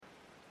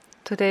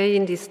Today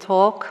in this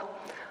talk,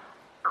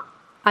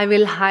 I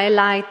will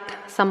highlight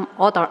some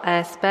other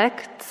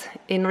aspects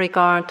in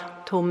regard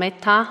to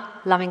metta,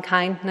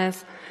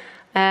 loving-kindness,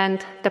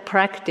 and the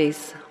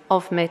practice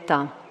of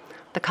metta,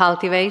 the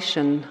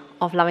cultivation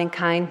of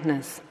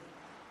loving-kindness.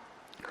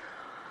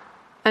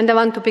 And I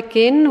want to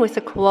begin with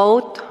a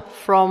quote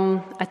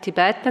from a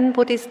Tibetan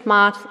Buddhist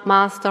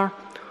master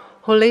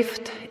who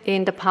lived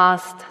in the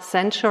past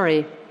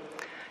century.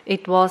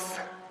 It was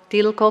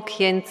Dilgo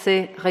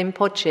Khyentse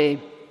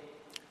Rinpoche.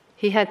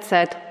 He had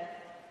said,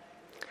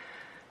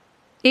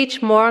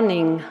 "Each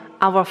morning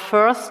our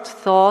first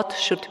thought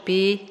should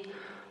be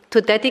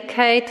to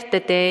dedicate the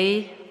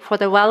day for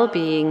the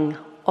well-being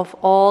of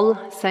all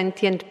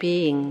sentient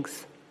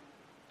beings."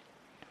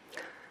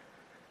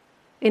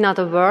 In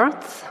other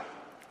words,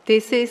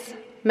 this is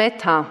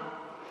metta.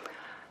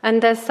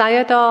 And as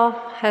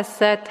Sayadaw has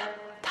said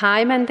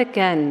time and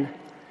again,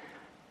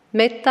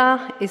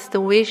 metta is the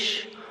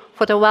wish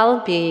for the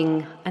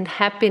well-being and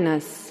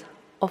happiness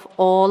of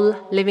all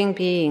living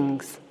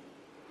beings.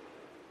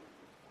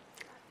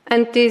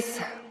 And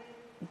this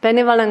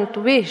benevolent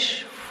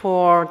wish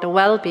for the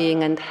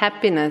well-being and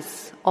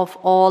happiness of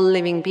all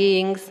living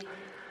beings,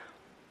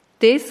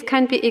 this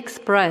can be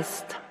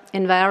expressed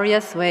in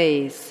various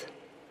ways.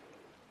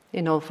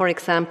 For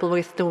example,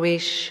 with the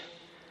wish,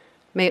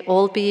 may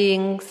all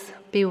beings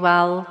be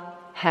well,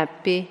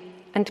 happy,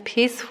 and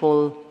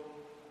peaceful.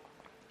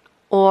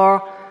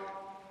 Or,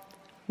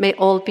 may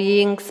all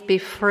beings be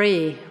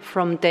free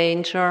from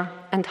danger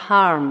and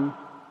harm.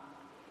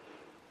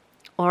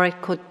 Or it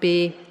could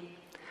be,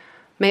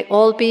 may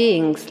all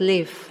beings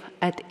live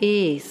at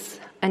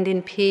ease and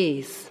in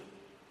peace.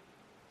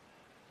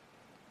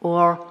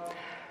 Or,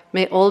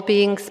 may all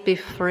beings be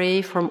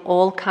free from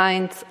all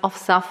kinds of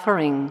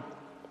suffering.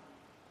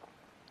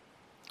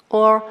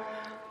 Or,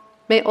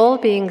 may all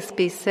beings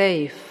be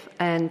safe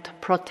and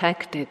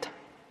protected.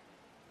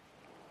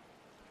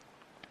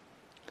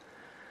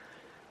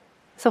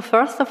 So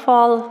first of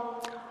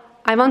all,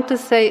 I want to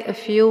say a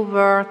few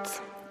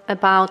words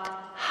about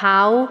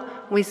how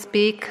we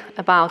speak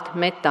about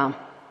metta.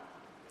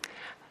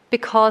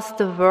 Because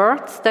the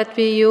words that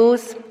we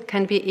use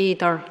can be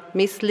either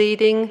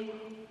misleading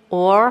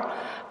or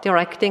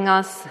directing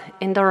us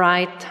in the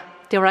right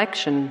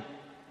direction.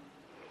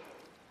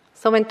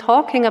 So when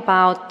talking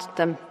about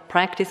the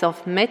practice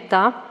of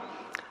metta,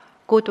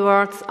 good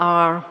words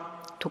are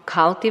to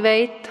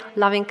cultivate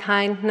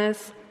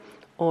loving-kindness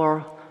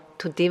or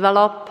to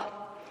develop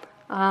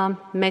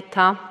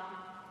metta.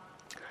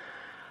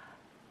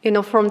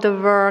 From the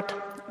word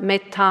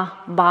metta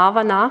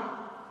bhavana,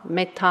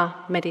 metta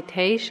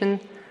meditation,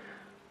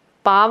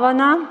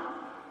 bhavana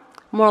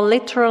more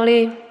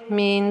literally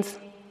means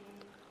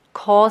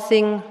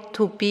causing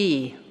to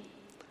be,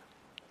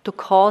 to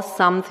cause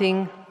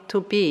something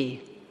to be.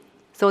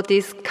 So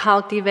this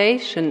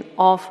cultivation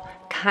of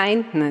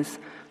kindness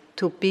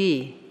to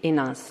be in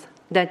us,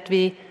 that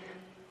we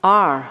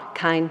are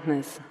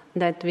kindness,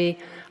 that we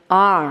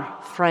are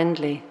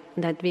friendly,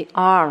 that we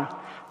are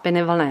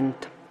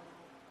benevolent.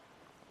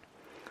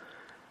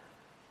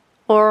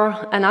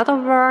 Or another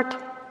word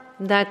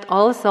that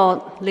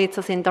also leads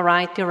us in the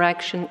right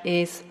direction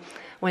is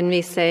when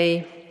we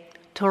say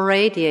to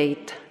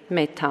radiate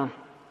metta.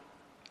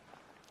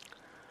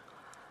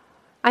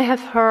 I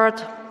have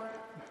heard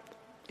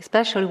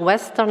especially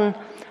Western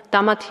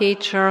Dhamma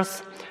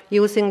teachers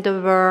using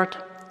the word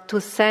to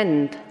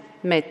send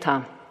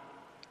metta.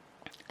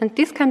 And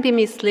this can be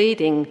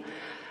misleading,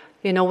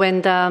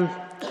 when the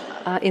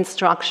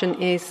instruction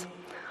is,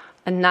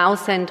 and now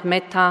send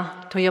metta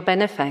to your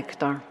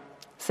benefactor,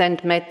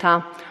 send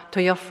metta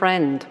to your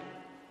friend.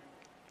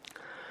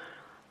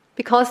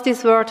 Because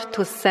this word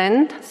to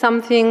send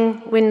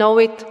something, we know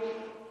it,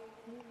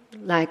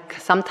 like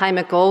some time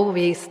ago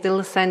we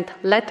still sent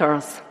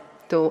letters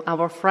to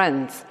our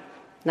friends.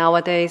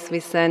 Nowadays we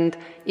send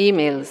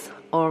emails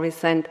or we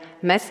send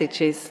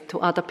messages to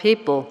other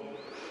people.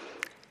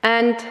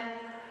 And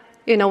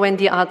when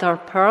the other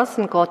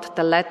person got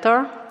the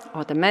letter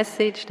or the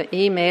message, the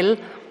email,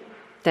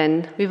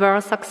 then we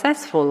were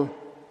successful.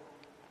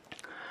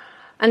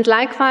 And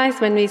likewise,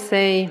 when we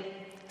say,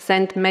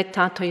 send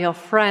metta to your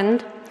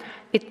friend,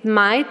 it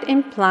might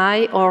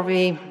imply, or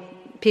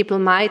people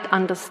might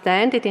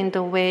understand it in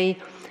the way,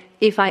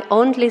 if I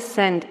only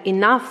send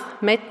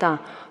enough metta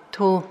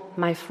to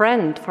my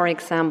friend, for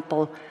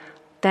example,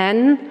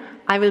 then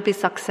I will be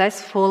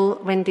successful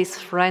when this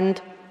friend,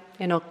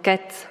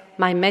 gets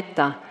my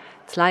metta.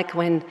 It's like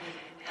when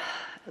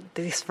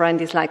this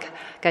friend is like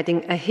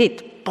getting a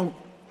hit, boom,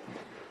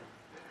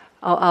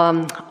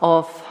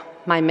 of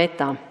my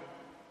metta.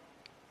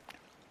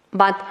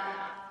 But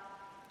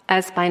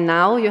as by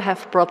now you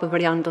have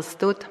probably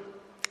understood,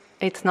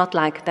 it's not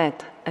like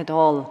that at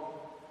all.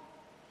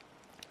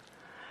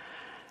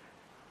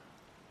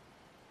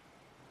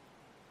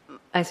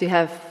 As you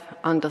have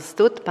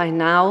understood by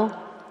now,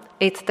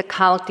 it's the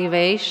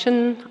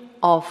cultivation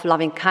of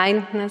loving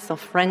kindness,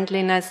 of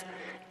friendliness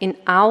in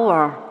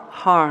our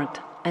heart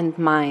and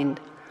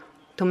mind,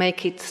 to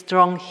make it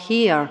strong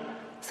here,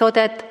 so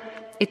that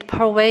it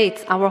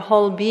pervades our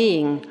whole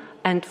being,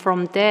 and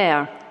from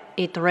there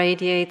it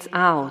radiates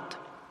out.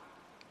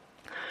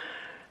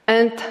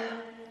 And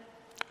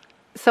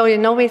so,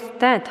 with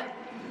that,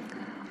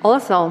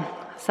 also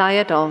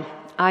Sayadaw,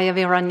 Ariya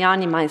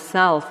Viranyani,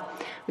 myself,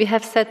 we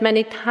have said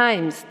many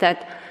times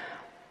that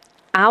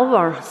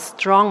our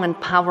strong and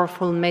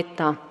powerful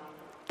metta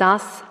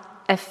does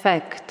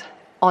affect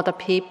other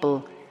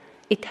people.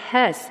 It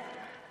has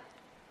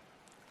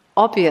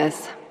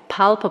obvious,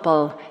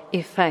 palpable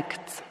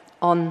effects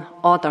on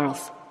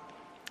others.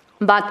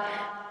 But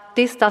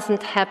this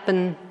doesn't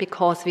happen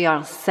because we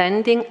are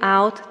sending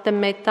out the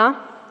metta,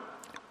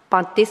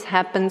 but this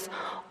happens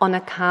on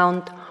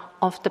account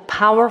of the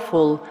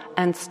powerful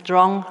and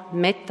strong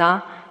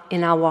metta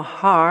in our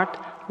heart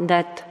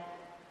that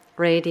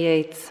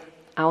radiates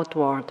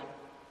outward.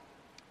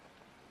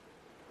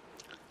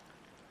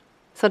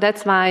 So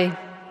that's why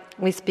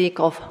we speak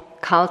of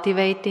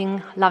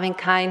cultivating loving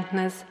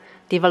kindness,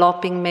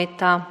 developing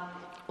metta,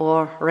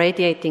 or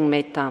radiating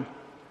metta.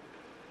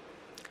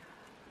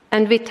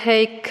 And we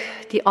take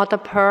the other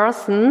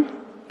person,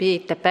 be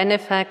it the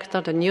benefactor,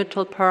 the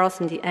neutral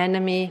person, the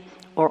enemy,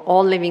 or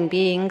all living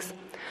beings.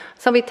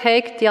 So we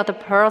take the other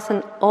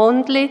person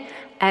only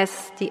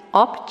as the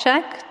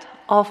object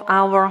of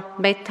our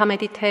metta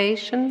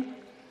meditation,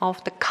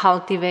 of the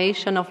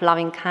cultivation of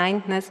loving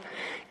kindness,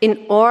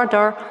 in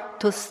order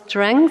to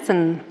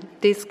strengthen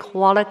this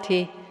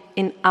quality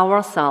in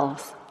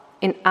ourselves,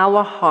 in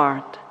our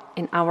heart,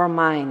 in our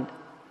mind.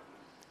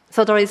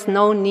 So there is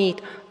no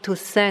need to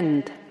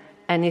send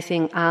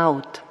anything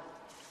out.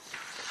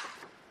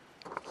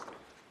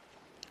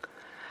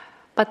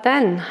 But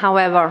then,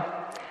 however,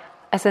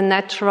 as a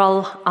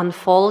natural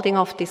unfolding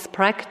of this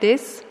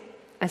practice,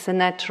 as a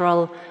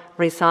natural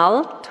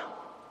result,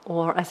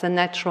 or as a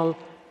natural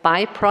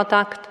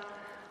byproduct,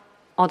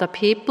 other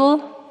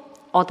people,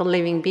 other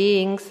living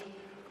beings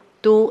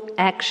do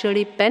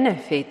actually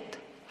benefit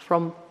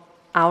from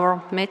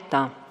our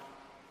metta.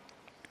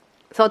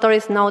 So there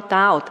is no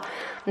doubt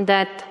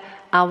that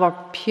our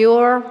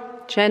pure,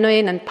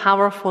 genuine and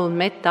powerful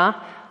metta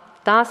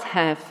does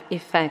have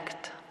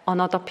effect on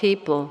other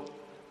people,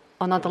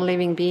 on other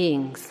living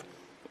beings.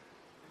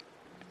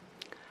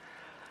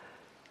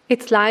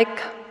 It's like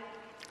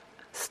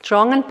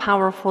strong and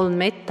powerful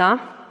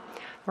metta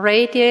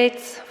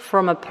radiates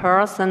from a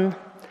person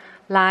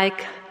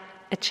like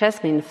a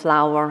jasmine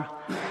flower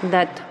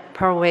that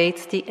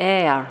pervades the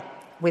air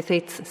with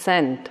its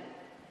scent.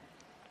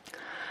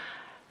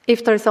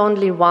 If there is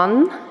only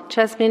one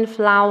jasmine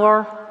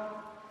flower,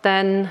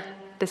 then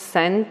the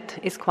scent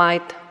is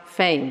quite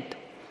faint.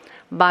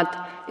 But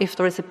if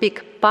there is a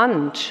big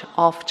bunch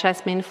of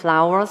jasmine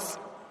flowers,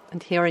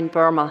 and here in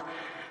Burma,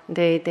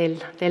 they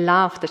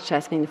love the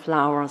jasmine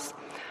flowers.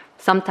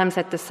 Sometimes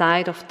at the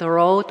side of the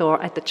road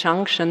or at the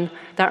junction,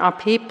 there are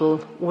people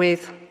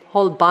with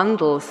whole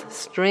bundles,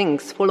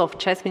 strings full of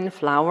jasmine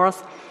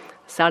flowers,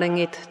 selling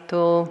it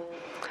to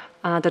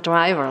the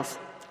drivers.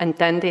 And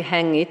then they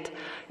hang it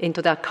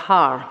into their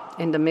car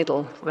in the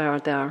middle where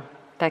their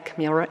back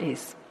mirror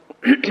is.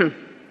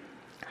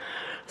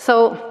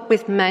 So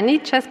with many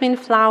jasmine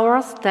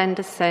flowers, then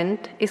the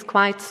scent is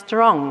quite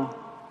strong.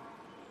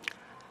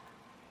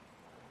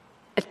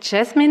 A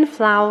jasmine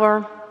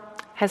flower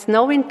has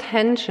no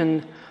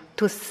intention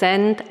to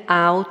send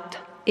out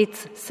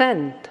its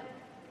scent.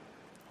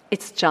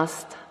 It's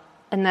just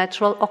a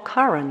natural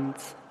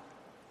occurrence.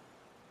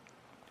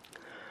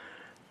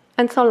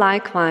 And so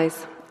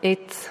likewise,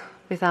 it's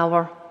with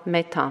our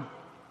metta.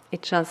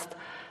 It just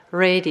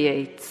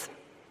radiates.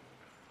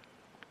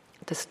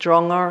 The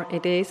stronger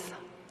it is,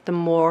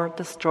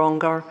 the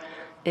stronger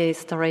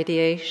is the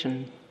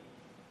radiation.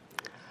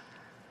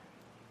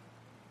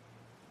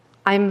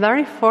 I'm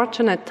very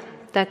fortunate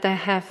that I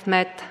have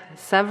met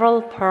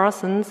several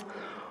persons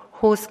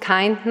whose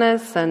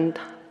kindness and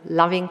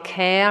loving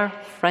care,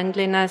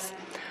 friendliness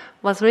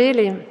was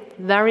really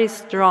very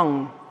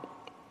strong.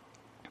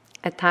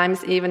 At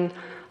times even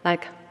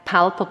like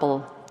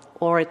palpable,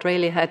 or it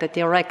really had a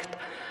direct,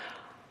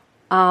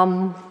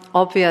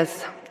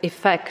 obvious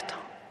effect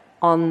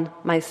on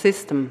my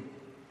system.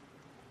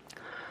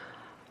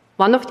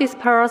 One of these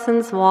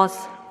persons was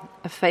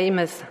a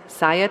famous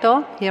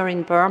Sayadaw here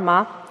in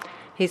Burma.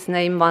 His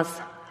name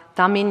was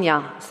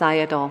Chanmyay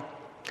Sayadaw.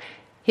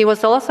 He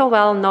was also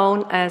well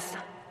known as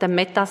the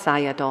Metta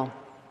Sayadaw.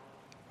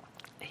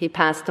 He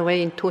passed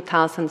away in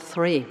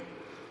 2003.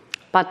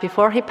 But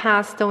before he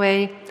passed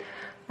away,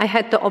 I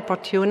had the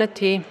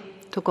opportunity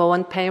to go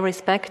and pay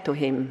respect to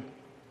him.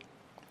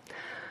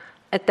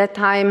 At that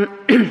time,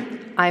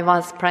 I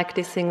was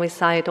practicing with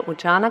Sayadaw U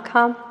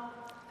Janaka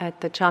at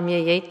the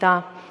Chanmyay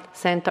Meditation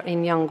Centre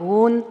in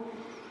Yangon.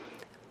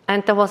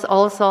 And there was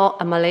also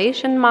a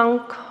Malaysian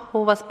monk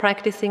who was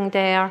practicing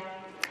there.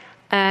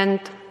 And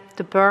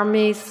the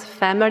Burmese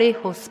family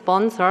who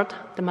sponsored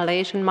the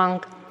Malaysian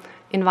monk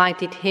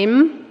invited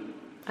him,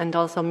 and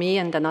also me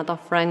and another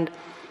friend,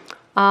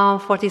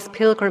 for this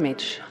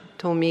pilgrimage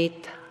to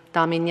meet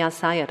Chanmyay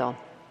Sayadaw.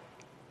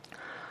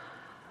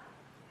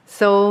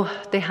 So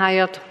they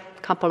hired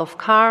a couple of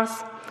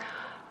cars,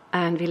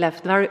 and we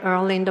left very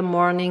early in the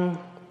morning.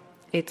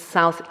 It's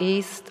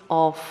southeast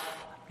of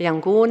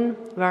Yangon,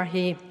 where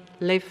he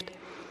lived.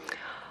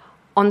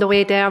 On the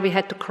way there, we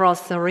had to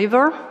cross the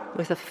river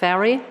with a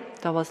ferry.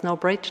 There was no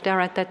bridge there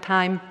at that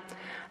time.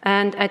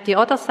 And at the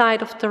other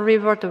side of the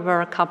river, there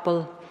were a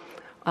couple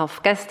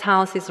of guest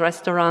houses,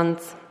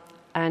 restaurants,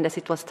 and as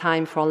it was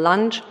time for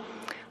lunch,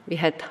 we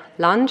had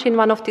lunch in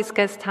one of these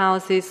guest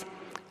houses,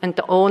 and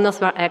the owners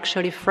were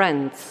actually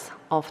friends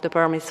of the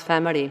Burmese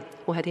family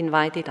who had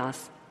invited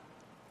us.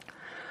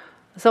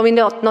 So we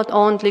not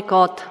only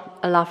got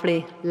a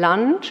lovely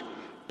lunch,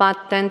 but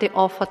then they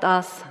offered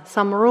us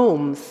some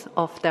rooms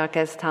of their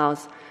guest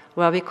house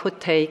where we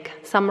could take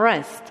some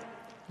rest,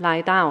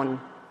 lie down.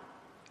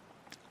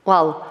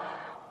 Well,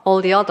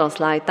 all the others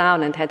lied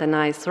down and had a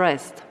nice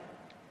rest.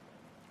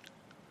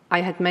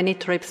 I had many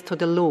trips to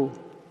the loo,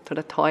 to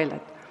the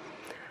toilet.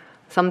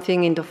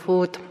 Something in the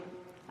food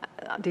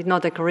did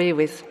not agree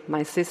with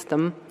my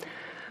system,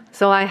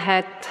 so I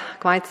had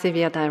quite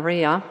severe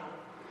diarrhea.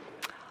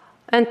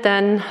 And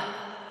then,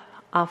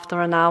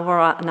 after an hour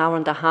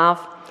and a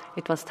half,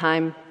 it was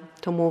time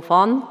to move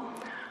on.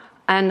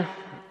 And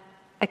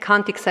I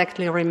can't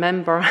exactly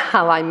remember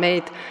how I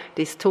made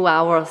these 2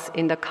 hours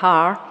in the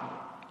car,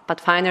 but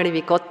finally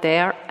we got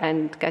there,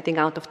 and getting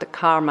out of the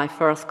car, my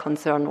first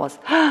concern was,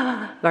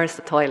 where's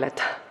the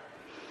toilet?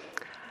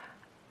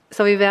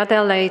 So we were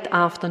there late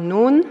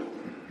afternoon,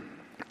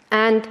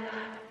 and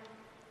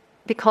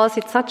because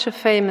it's such a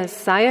famous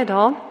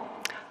sayadaw,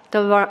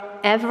 there were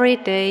every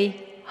day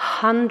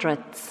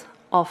hundreds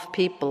of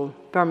people,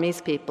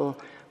 Burmese people,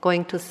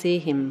 going to see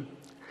him.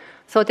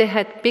 So they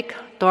had big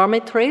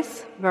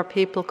dormitories where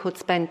people could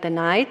spend the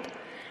night,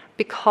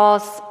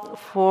 because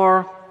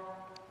for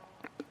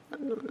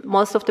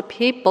most of the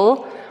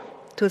people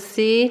to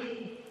see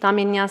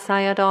Daminya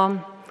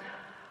Sayadaw,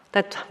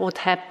 that would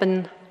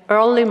happen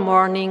early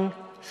morning,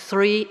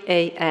 3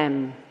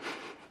 a.m.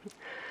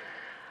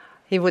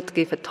 He would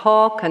give a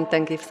talk and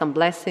then give some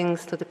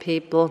blessings to the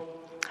people.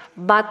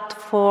 But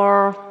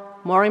for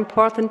more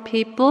important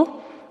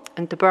people,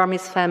 and the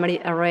Burmese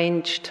family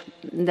arranged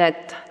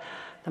that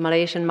the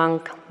Malaysian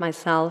monk,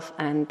 myself,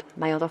 and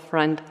my other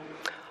friend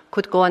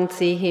could go and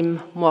see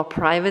him more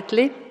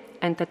privately,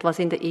 and that was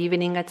in the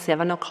evening at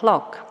 7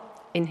 o'clock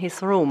in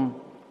his room.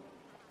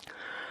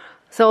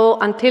 So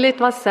until it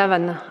was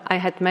 7, I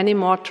had many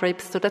more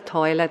trips to the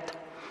toilet,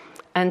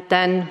 and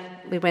then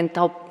we went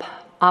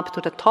up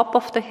to the top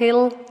of the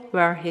hill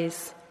where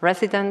his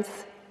residence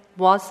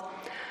was.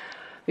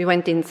 We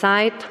went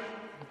inside.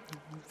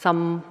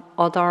 Some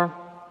other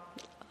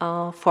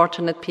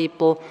fortunate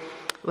people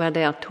were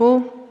there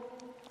too.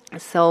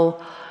 So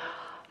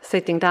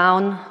sitting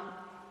down,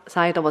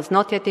 Sayadaw was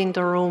not yet in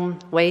the room,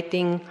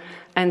 waiting,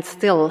 and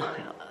still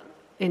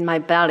in my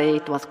belly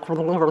it was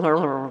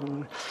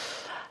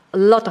a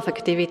lot of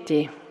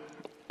activity.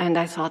 And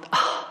I thought,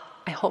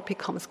 I hope he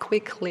comes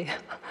quickly.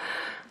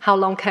 How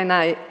long can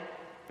I,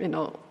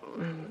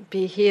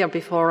 be here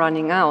before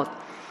running out?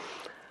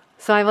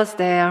 So I was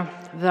there,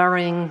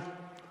 worrying,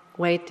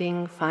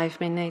 waiting 5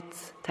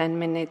 minutes, 10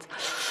 minutes.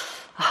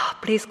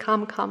 Please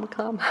come.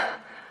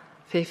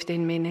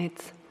 15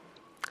 minutes.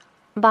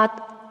 But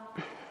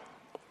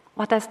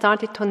what I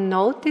started to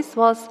notice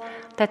was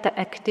that the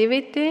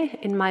activity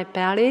in my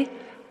belly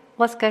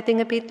was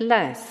getting a bit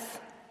less.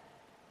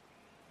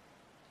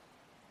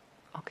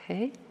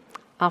 Okay.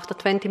 After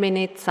 20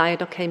 minutes,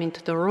 Sayadaw came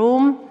into the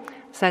room,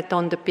 sat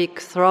on the big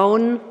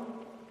throne,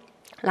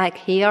 like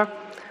here,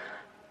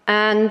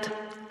 and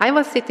I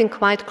was sitting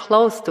quite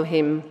close to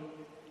him,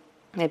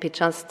 maybe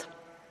just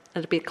a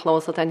little bit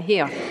closer than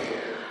here.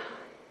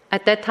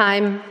 At that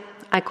time,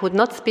 I could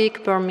not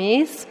speak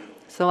Burmese,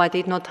 so I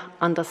did not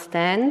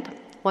understand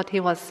what he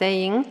was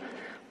saying,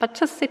 but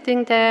just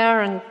sitting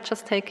there and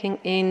just taking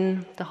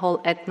in the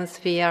whole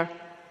atmosphere.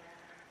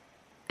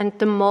 And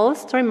the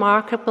most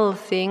remarkable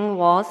thing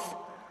was,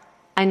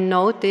 I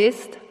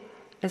noticed,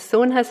 as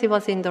soon as he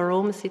was in the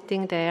room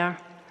sitting there,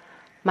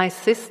 my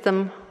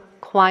system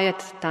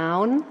quieted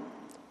down,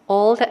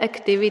 all the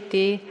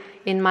activity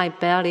in my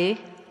belly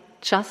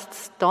just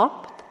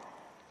stopped,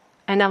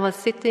 and I was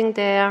sitting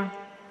there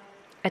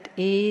at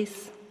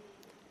ease,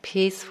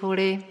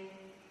 peacefully,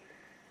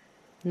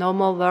 no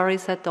more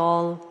worries at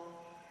all,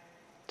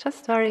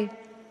 just very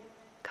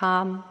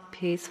calm,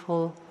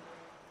 peaceful.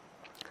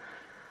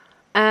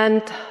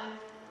 And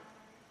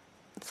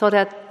so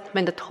that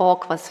when the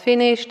talk was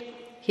finished,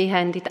 he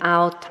handed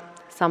out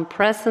some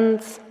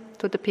presents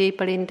to the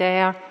people in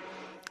there.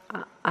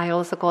 I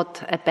also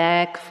got a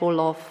bag full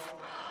of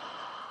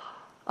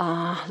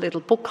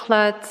little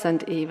booklets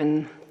and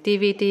even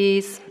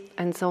DVDs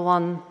and so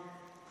on,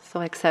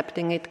 so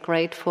accepting it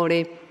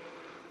gratefully.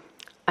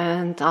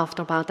 And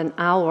after about an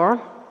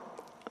hour,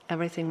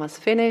 everything was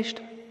finished.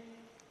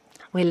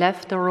 We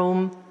left the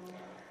room,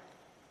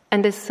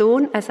 and as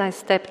soon as I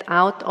stepped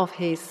out of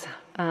his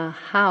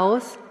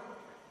house,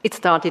 it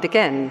started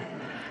again.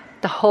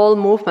 The whole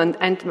movement,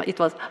 and it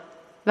was,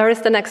 where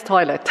is the next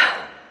toilet?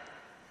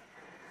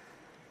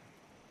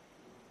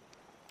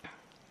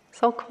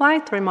 So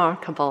quite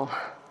remarkable.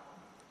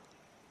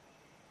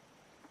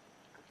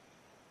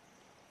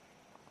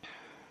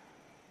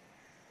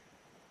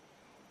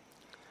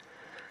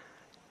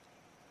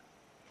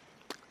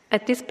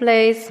 At this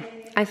place,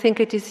 I think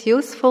it is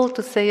useful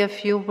to say a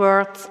few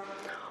words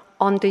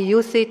on the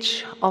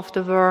usage of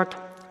the word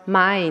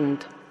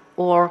mind,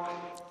 or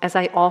as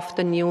I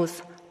often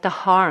use, the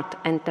heart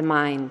and the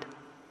mind.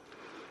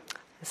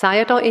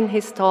 Sayadaw in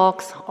his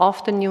talks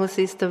often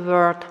uses the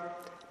word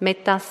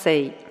Metta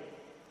say.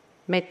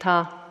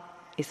 Metta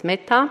is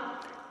metta.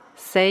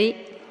 Say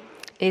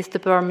is the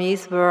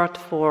Burmese word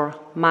for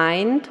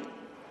mind.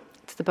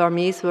 It's the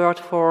Burmese word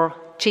for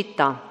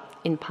citta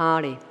in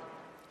Pali.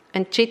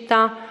 And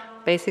citta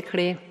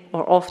basically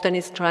or often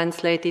is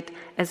translated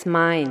as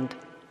mind.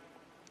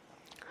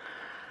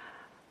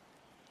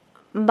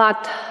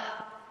 But,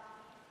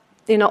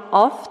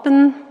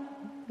 often,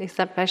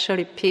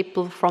 especially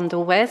people from the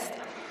West,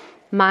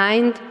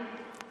 mind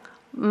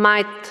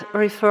might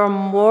refer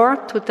more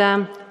to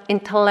the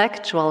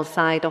intellectual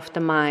side of the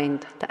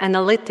mind, the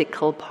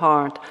analytical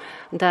part,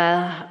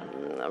 that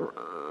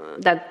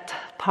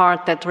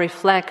part that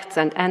reflects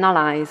and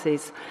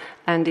analyzes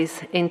and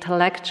is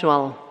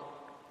intellectual.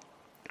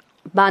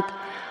 But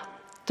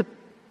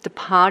the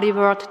Pali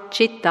word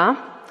citta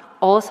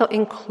also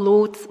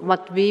includes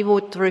what we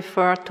would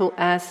refer to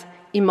as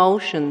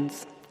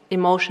emotions,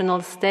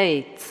 emotional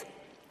states,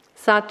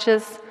 such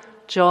as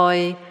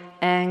joy,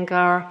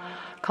 anger,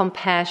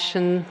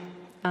 compassion,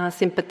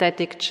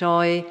 sympathetic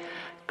joy,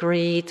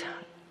 greed,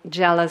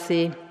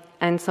 jealousy,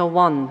 and so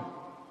on.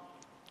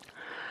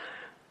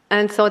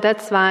 And so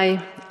that's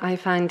why I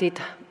find it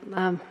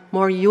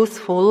more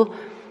useful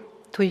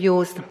to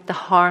use the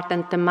heart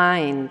and the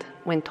mind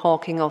when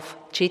talking of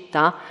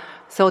citta,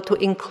 so to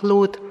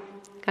include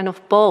kind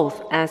of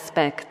both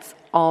aspects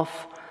of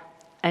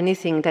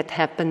anything that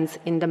happens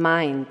in the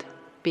mind,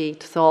 be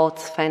it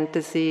thoughts,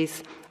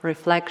 fantasies,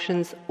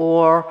 reflections,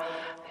 or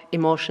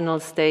emotional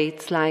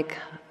states like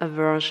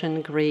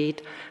aversion,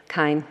 greed,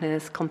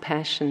 kindness,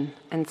 compassion,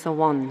 and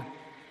so on.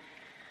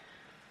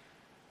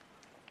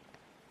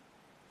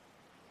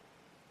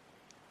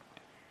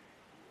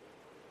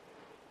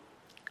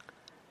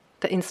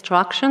 The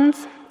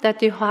instructions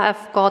that you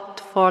have got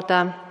for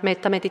the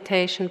metta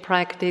meditation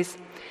practice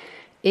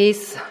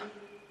is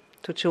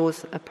to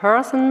choose a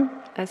person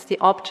as the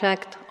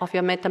object of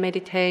your metta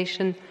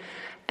meditation,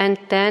 and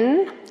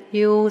then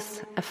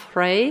use a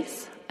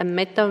phrase, a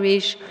metta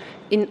wish,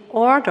 in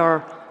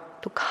order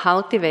to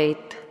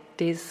cultivate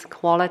this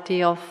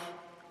quality of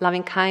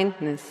loving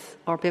kindness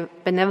or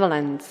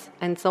benevolence,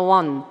 and so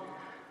on.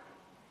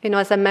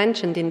 As I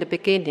mentioned in the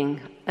beginning,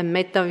 a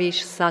metta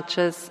wish such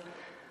as,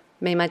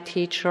 may my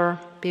teacher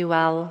be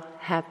well,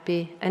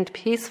 happy, and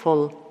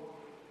peaceful.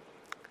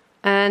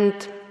 And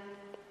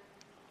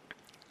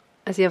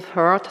as you have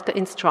heard, the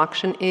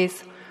instruction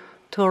is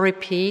to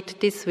repeat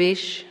this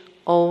wish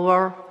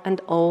over and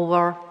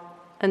over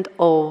and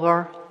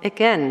over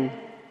again.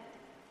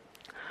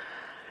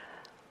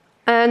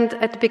 And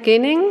at the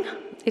beginning,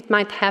 it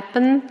might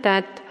happen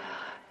that,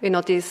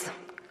 this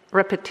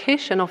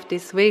repetition of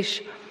this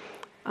wish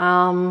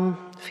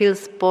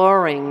feels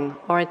boring,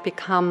 or it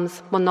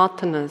becomes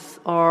monotonous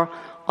or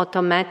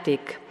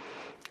automatic.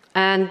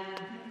 And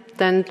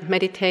then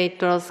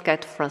meditators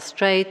get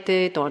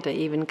frustrated, or they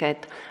even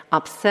get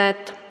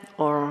upset,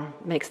 or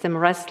makes them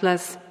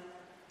restless.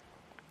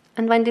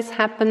 And when this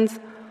happens,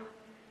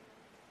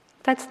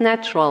 that's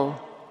natural,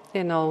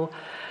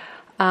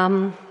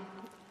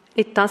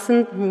 It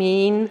doesn't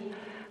mean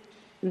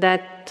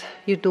that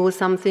you do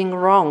something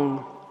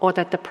wrong, or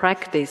that the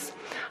practice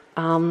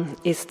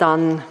is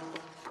done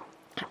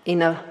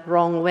in a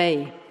wrong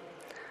way.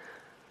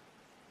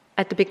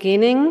 At the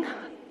beginning,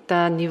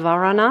 the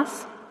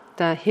nivaranas,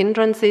 the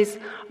hindrances,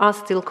 are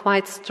still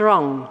quite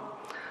strong,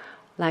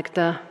 like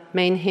the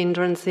main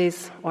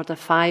hindrances or the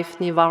 5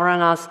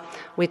 nivaranas,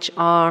 which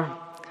are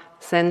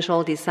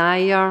sensual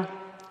desire,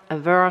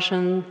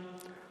 aversion,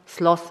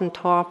 sloth and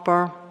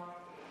torpor,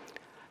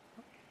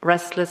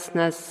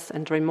 restlessness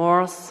and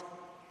remorse,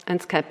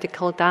 and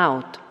skeptical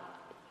doubt.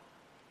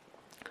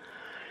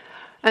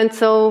 And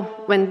so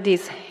when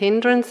these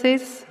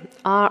hindrances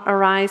are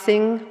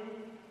arising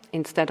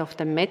instead of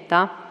the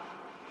metta,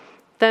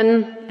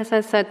 then, as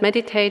I said,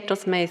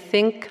 meditators may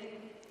think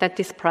that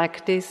this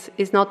practice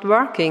is not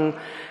working.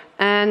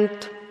 And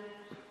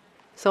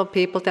so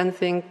people then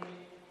think,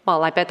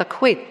 well, I better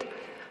quit.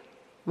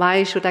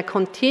 Why should I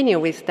continue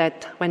with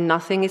that when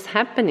nothing is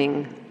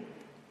happening?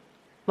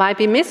 Why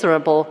be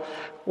miserable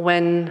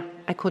when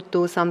I could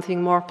do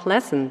something more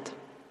pleasant?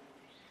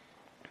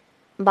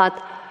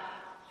 But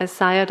as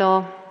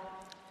Sayadaw,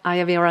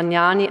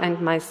 Ayaviranyani,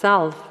 and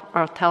myself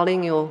are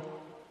telling you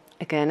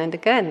again and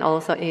again,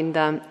 also in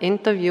the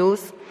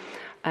interviews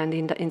and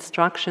in the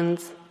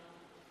instructions,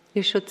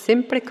 you should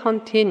simply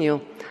continue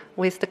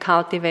with the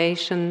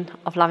cultivation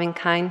of loving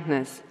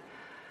kindness.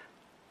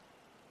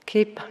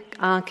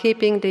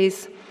 Keeping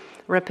this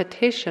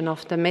repetition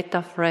of the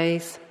metta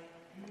phrase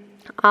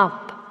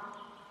up,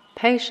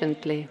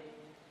 patiently,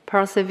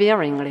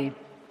 perseveringly.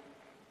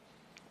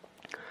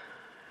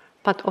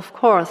 But of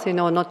course,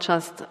 not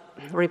just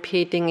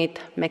repeating it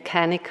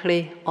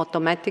mechanically,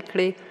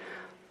 automatically,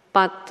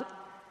 but,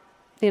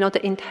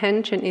 the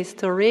intention is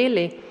to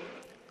really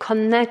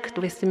connect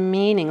with the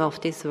meaning of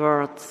these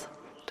words,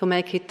 to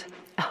make it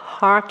a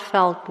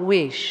heartfelt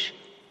wish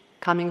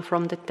coming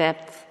from the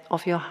depths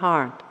of your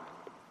heart.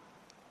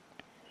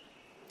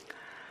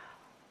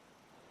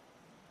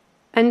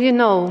 And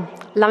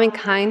loving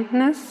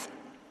kindness,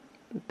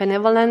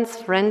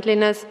 benevolence,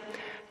 friendliness,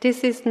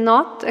 this is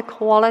not a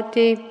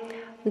quality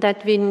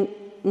that we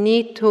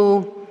need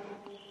to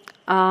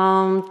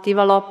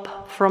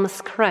develop from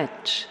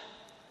scratch.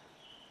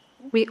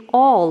 We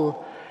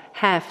all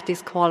have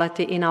this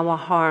quality in our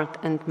heart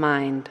and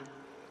mind.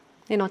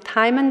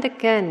 Time and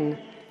again,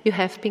 you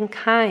have been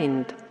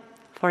kind.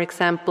 For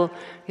example,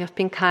 you have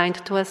been kind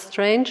to a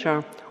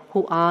stranger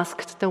who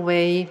asked the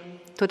way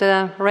to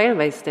the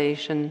railway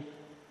station.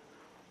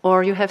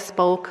 Or you have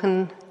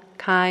spoken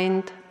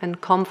kind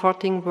and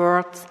comforting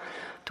words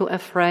to a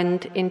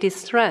friend in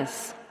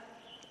distress.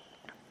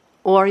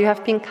 Or you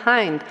have been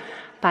kind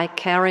by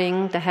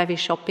carrying the heavy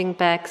shopping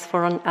bags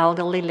for an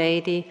elderly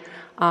lady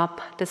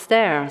up the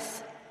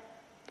stairs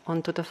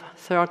onto the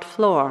 3rd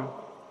floor.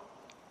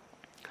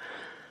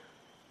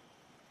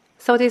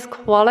 So this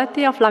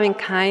quality of loving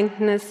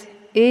kindness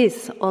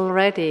is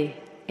already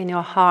in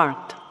your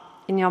heart,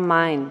 in your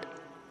mind.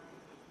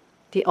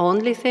 The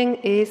only thing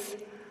is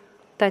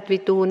that we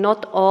do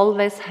not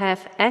always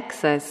have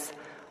access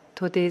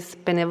to this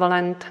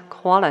benevolent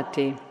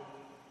quality.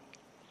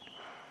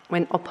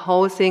 When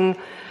opposing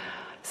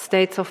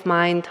states of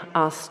mind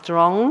are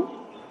strong,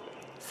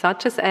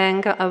 such as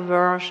anger,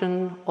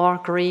 aversion, or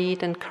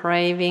greed and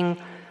craving,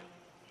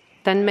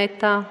 then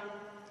metta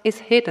is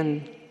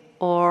hidden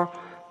or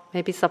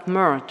maybe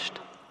submerged.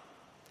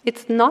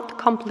 It's not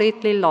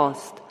completely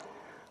lost.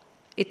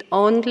 It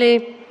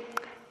only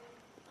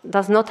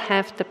does not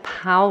have the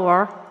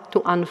power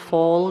to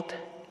unfold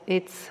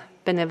its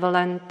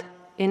benevolent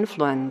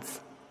influence.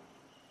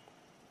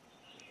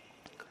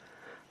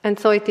 And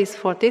so it is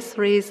for this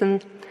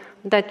reason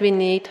that we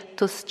need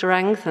to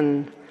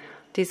strengthen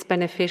this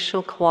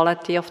beneficial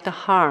quality of the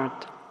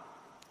heart.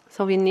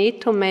 So we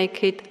need to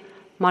make it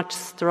much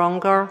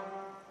stronger,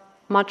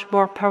 much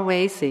more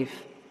pervasive.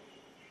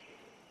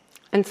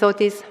 And so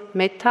this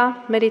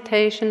metta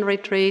meditation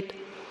retreat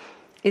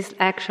is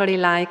actually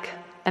like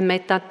a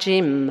metta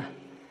gym,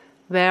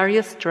 where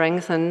you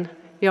strengthen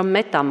your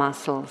metta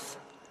muscles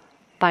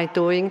by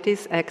doing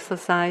this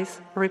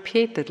exercise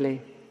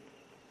repeatedly.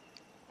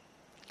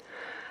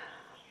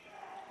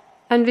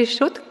 And we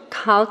should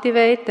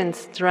cultivate and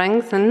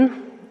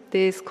strengthen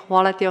this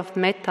quality of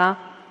metta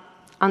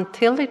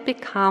until it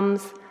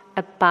becomes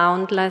a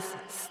boundless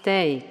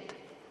state.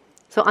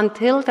 So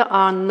until there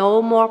are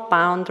no more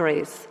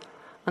boundaries,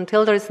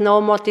 until there is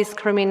no more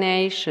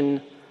discrimination,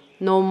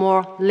 no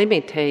more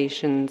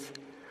limitations,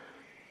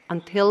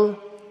 until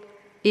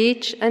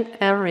each and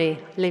every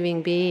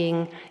living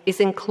being is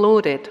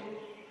included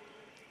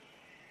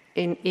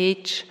in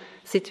each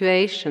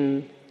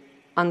situation,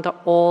 under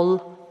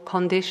all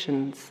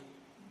conditions.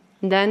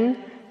 Then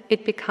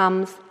it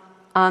becomes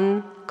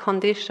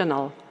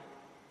unconditional.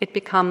 It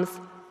becomes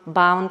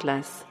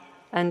boundless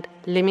and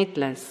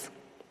limitless.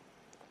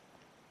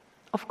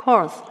 Of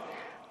course,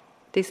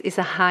 this is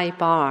a high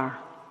bar,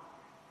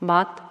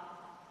 but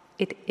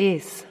it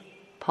is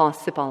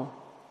possible.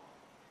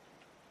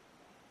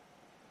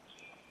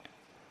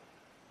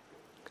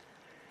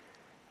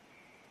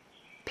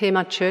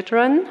 Pema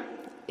Chodron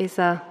is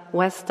a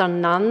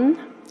Western nun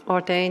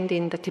ordained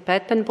in the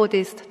Tibetan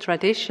Buddhist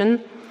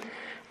tradition,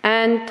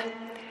 and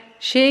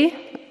she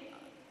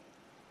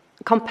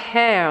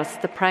compares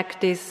the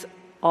practice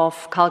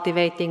of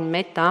cultivating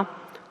metta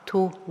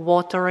to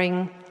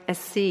watering a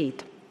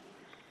seed.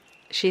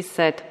 She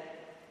said,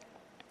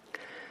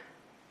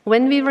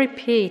 "When we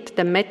repeat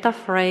the metta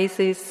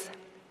phrases,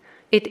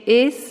 it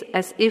is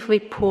as if we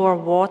pour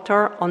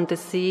water on the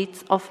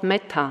seeds of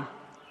metta,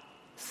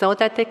 so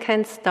that they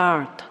can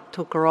start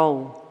to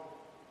grow."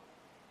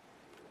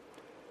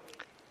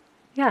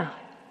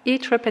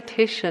 Each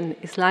repetition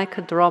is like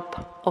a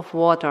drop of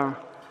water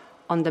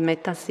on the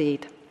metta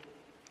seed.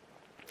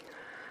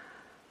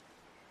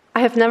 I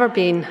have never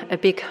been a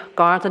big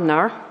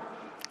gardener,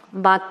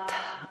 but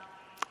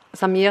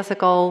some years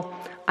ago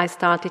I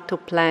started to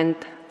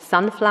plant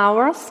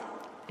sunflowers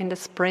in the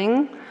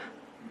spring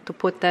to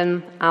put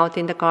them out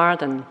in the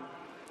garden.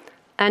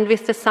 And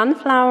with the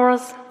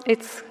sunflowers,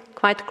 it's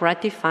quite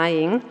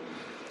gratifying.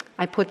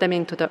 I put them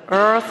into the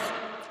earth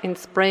in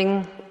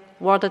spring,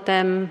 water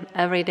them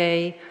every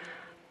day,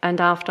 and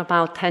after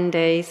about 10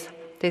 days,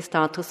 they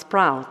start to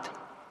sprout.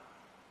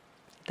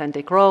 Then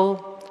they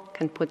grow,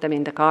 can put them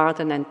in the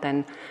garden, and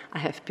then I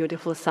have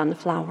beautiful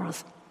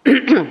sunflowers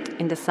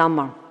in the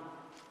summer.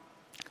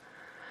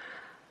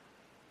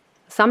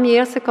 Some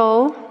years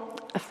ago,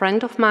 a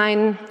friend of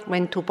mine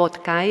went to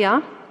Bodh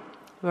Gaya,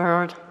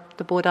 where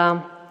the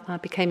Buddha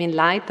became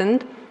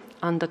enlightened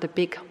under the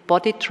big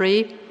Bodhi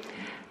tree,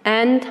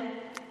 and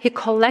he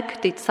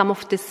collected some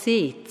of the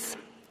seeds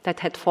that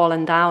had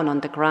fallen down on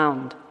the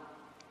ground.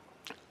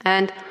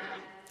 And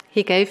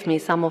he gave me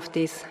some of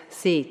these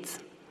seeds.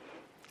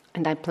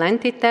 And I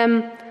planted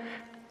them,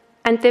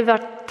 And they were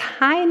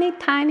tiny,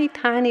 tiny,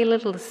 tiny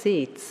little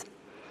seeds.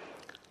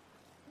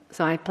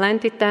 So I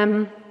planted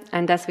them,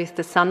 and as with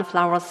the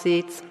sunflower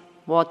seeds,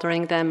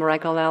 watering them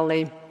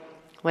regularly,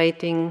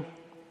 waiting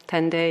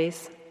 10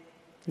 days,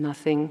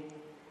 nothing.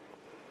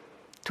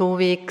 2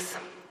 weeks,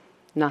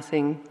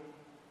 nothing.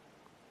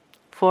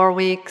 4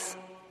 weeks,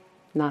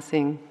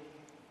 nothing.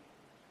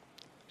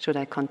 Should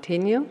I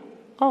continue?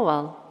 Oh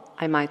well,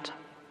 I might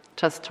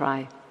just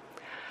try.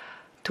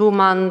 2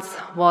 months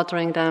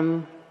watering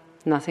them,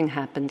 nothing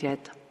happened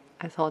yet.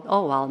 I thought,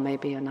 oh well,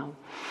 maybe,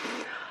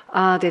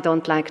 they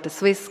don't like the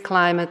Swiss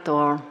climate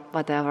or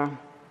whatever.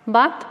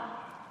 But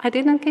I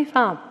didn't give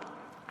up.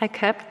 I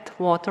kept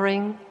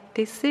watering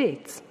these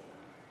seeds.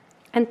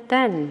 And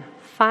then,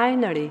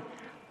 finally,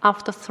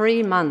 after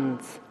 3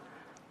 months,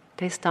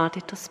 they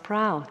started to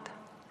sprout.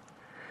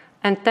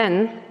 And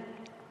then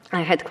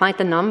I had quite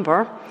a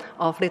number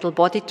of little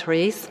body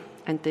trees,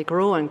 and they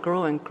grew and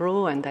grew and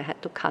grew, and I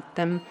had to cut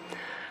them,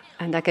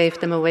 and I gave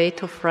them away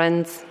to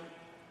friends.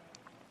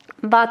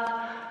 But,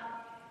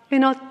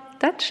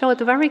 that showed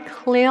very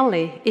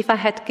clearly, if I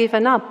had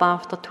given up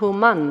after 2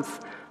 months,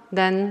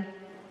 then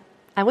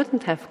I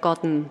wouldn't have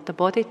gotten the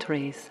body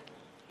trees.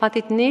 But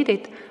it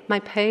needed my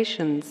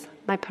patience,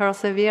 my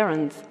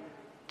perseverance,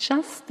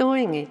 just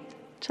doing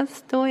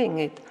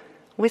it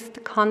with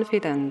the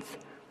confidence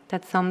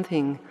that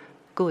something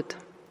good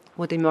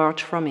would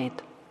emerge from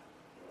it.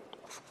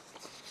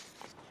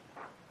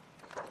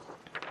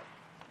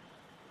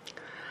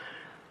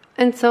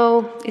 And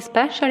so,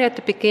 especially at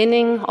the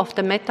beginning of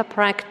the metta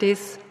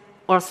practice,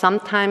 or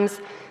sometimes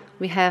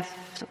we have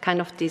kind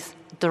of these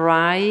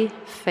dry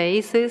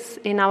phases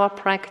in our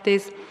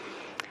practice.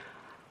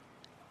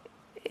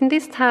 In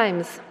these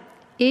times,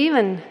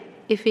 even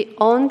if we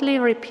only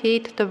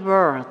repeat the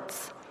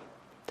words,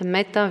 the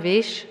metta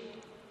wish,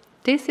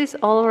 this is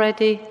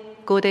already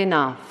good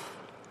enough.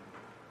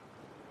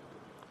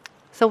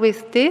 So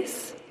with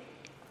this,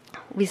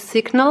 we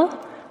signal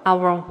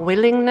our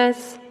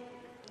willingness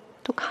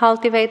to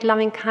cultivate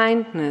loving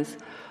kindness,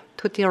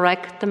 to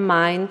direct the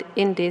mind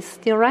in this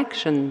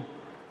direction.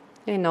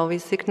 We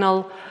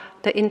signal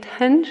the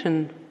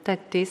intention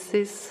that this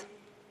is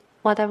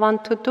what I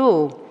want to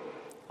do.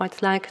 Or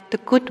it's like the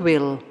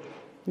goodwill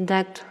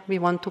that we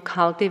want to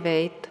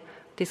cultivate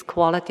this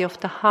quality of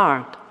the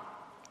heart.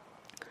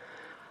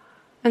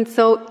 And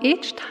so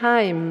each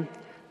time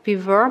we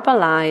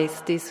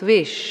verbalize this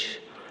wish,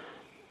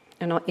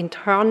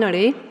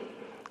 internally,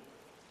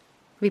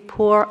 we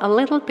pour a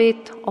little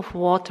bit of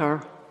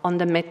water on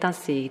the metta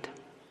seed.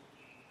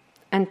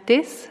 And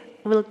this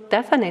will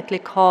definitely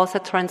cause a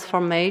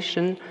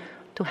transformation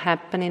to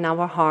happen in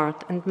our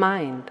heart and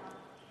mind.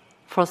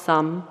 For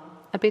some,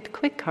 a bit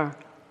quicker,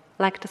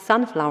 like the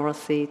sunflower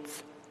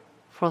seeds.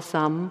 For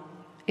some,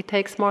 it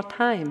takes more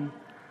time,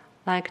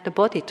 like the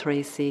body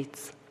tree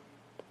seeds.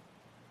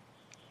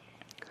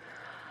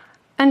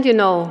 And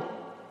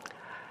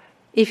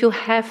if you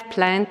have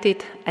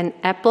planted an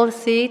apple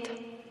seed,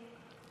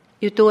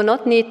 you do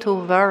not need to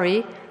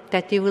worry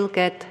that you will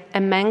get a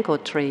mango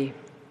tree.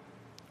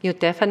 You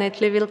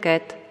definitely will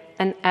get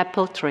an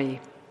apple tree.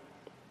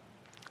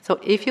 So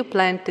if you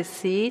plant the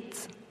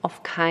seeds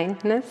of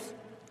kindness,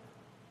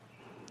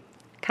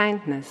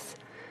 kindness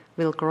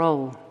will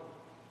grow.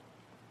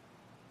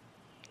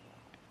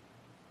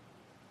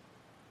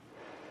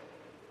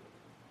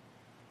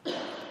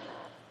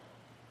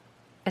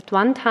 At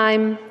one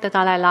time, the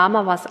Dalai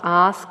Lama was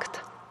asked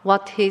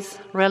what his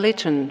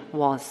religion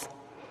was.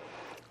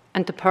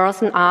 And the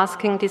person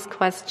asking this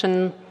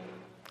question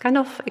kind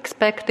of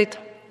expected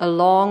a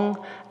long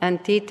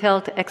and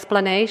detailed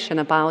explanation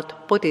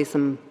about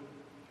Buddhism.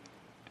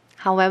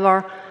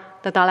 However,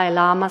 the Dalai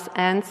Lama's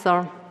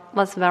answer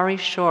was very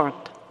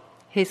short.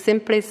 He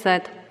simply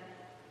said,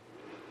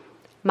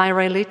 "My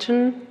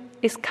religion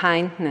is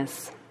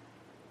kindness."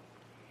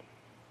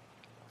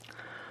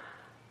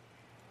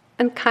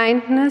 And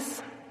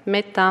kindness,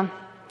 metta,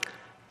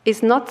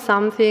 is not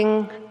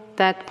something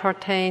that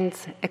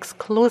pertains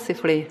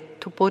exclusively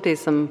to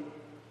Buddhism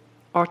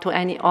or to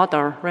any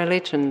other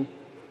religion.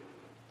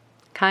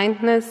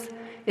 Kindness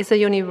is a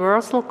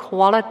universal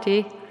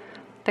quality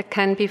that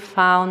can be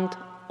found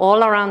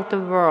all around the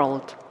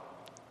world,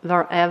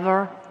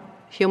 wherever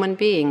human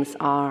beings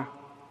are.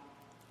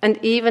 And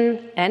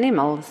even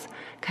animals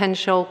can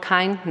show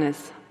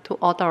kindness to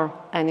other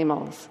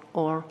animals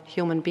or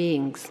human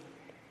beings.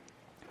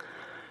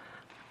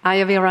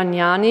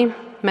 Ariya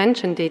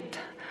mentioned it,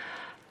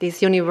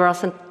 this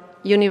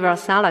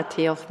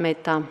universality of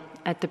metta,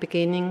 at the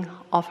beginning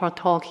of her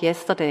talk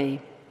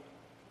yesterday.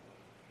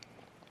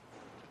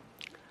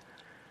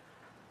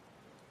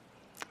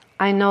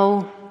 I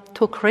know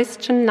 2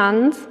 Christian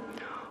nuns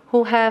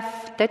who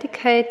have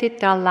dedicated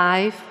their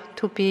life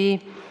to be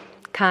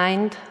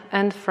kind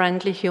and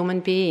friendly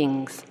human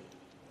beings.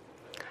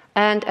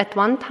 And at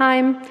one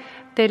time,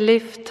 they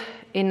lived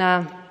in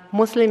a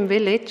Muslim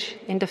village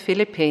in the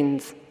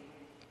Philippines.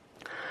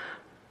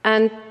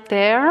 And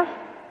there,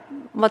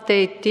 what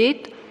they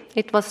did,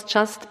 it was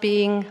just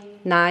being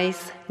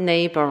nice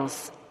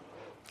neighbors.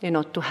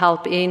 to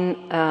help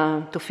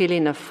to fill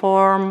in a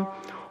form,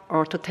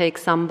 or to take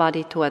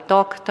somebody to a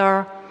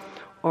doctor,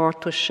 or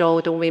to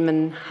show the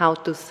women how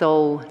to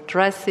sew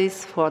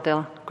dresses for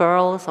the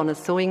girls on a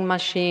sewing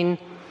machine,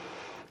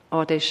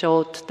 or they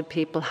showed the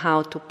people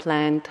how to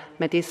plant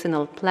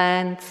medicinal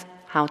plants,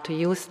 how to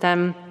use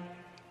them.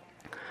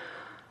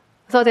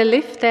 So they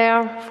lived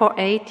there for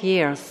 8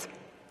 years.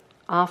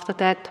 After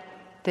that,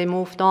 they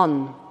moved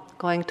on,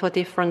 going to a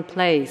different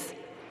place.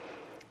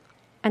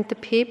 And the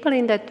people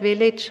in that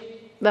village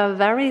were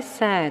very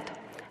sad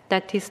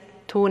that these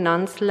 2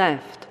 nuns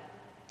left.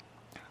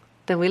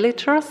 The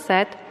villagers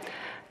said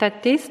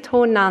that these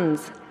 2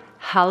 nuns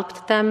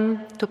helped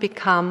them to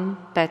become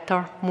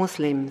better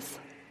Muslims.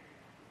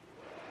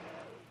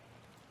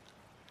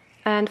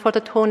 And for the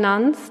 2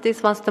 nuns,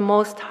 this was the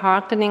most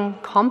heartening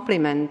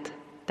compliment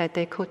that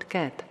they could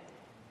get.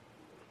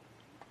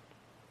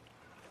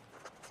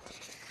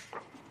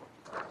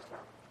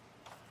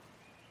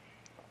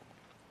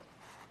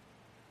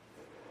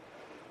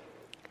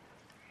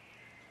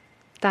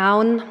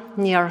 Down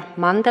near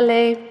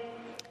Mandalay,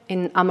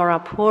 in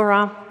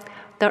Amarapura,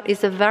 there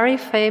is a very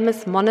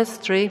famous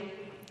monastery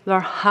where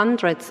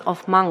hundreds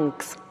of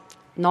monks,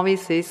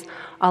 novices,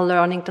 are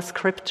learning the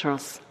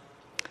scriptures.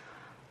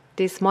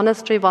 This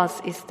monastery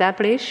was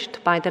established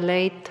by the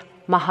late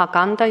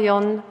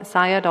Mahagandhayon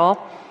Sayadaw,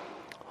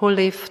 who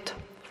lived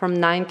from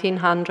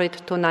 1900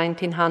 to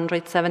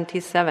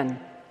 1977.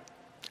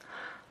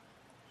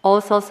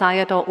 Also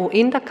Sayadaw U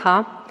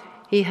Indaka,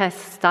 he has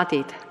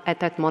studied at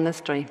that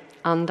monastery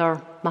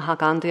under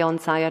Mahagandhayon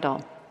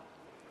Sayadaw.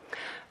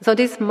 So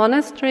this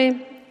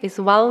monastery is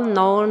well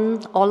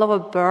known all over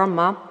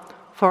Burma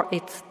for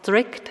its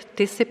strict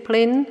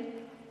discipline,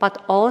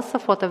 but also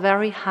for the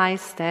very high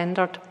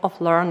standard of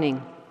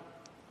learning.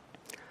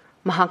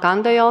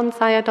 Mahagandhayon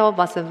Sayadaw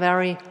was a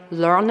very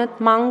learned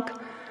monk,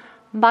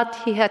 but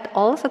he had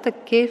also the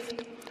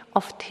gift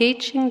of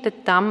teaching the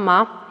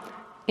Dhamma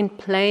in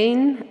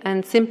plain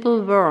and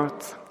simple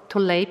words to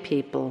lay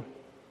people.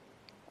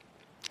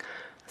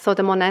 So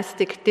the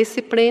monastic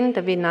discipline,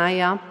 the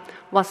Vinaya,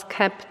 was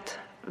kept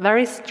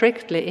very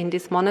strictly in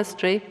this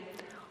monastery,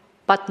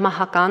 but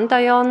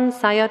Mahagandhayon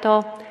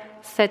Sayadaw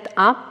set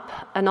up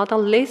another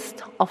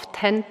list of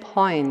 10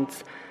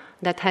 points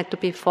that had to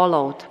be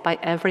followed by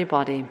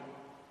everybody.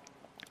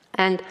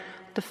 And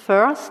the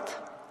first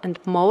and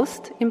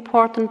most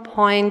important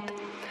point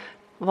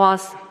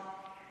was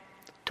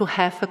to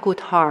have a good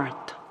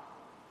heart.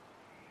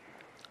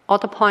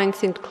 Other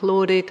points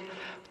included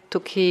to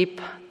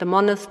keep the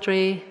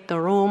monastery, the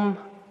room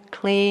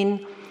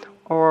clean,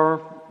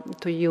 or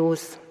to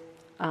use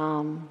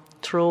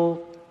true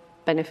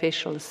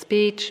beneficial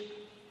speech.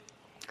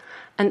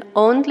 And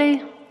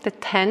only the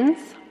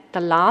 10th,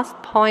 the last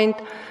point,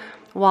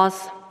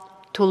 was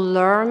to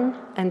learn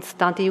and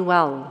study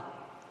well.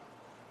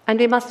 And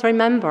we must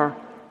remember,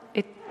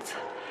 it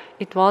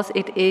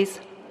is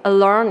a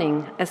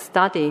learning, a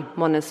study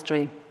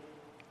monastery.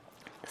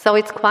 So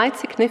it's quite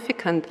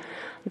significant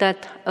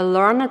that a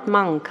learned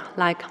monk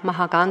like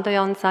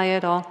Mahagandhayon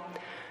Sayadaw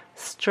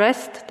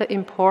stressed the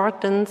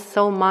importance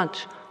so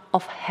much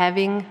of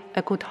having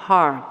a good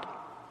heart.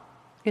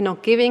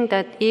 Giving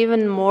that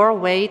even more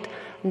weight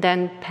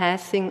than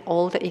passing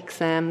all the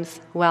exams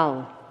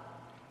well.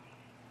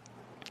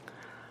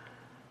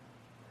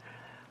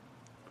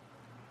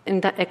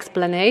 In the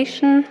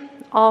explanation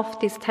of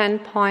these 10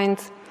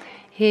 points,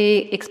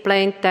 he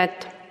explained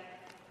that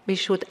we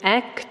should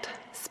act,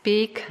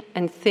 speak,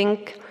 and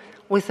think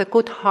with a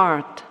good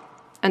heart,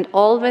 and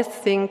always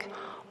think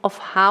of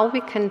how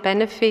we can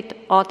benefit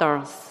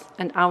others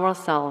and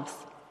ourselves,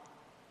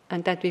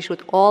 and that we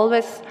should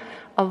always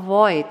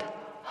avoid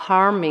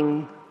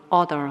harming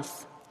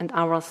others and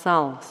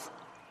ourselves.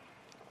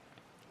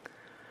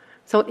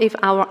 So if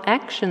our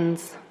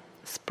actions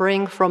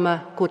spring from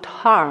a good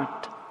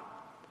heart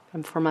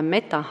and from a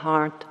metta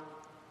heart,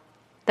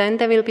 then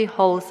they will be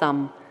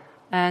wholesome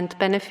and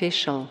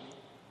beneficial.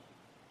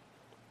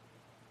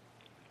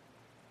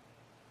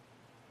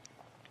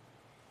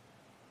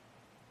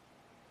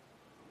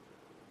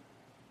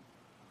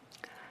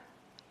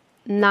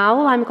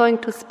 Now I'm going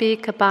to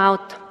speak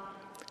about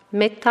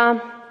metta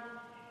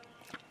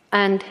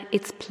and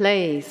its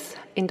place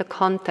in the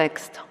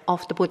context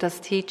of the Buddha's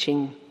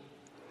teaching.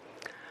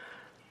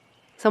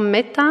 So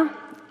metta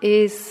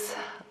is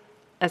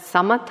a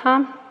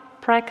samatha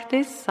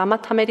practice,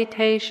 samatha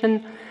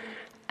meditation,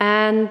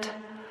 and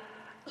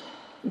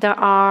there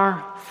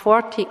are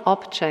 40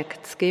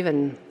 objects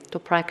given to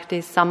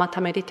practice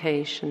samatha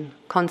meditation,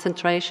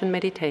 concentration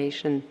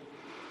meditation.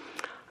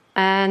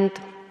 And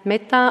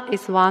metta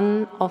is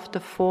one of the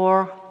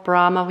 4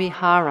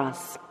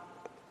 Brahmaviharas.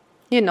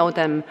 You know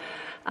them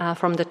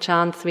from the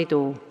chants we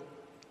do.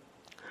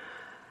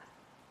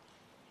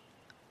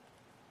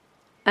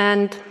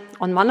 And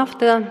on one of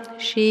the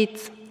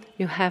sheets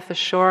you have a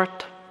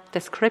short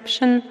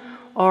description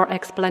or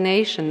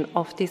explanation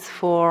of these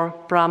 4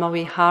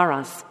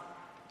 Brahmaviharas.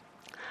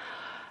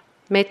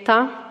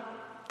 Metta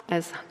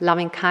as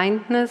loving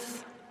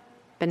kindness,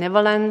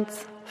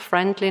 benevolence,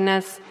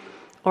 friendliness,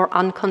 or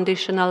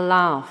unconditional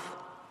love.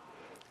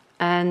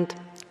 And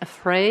a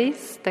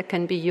phrase that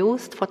can be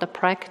used for the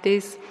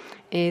practice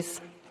is,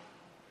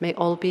 may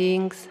all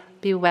beings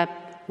be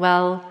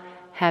well,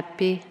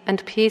 happy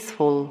and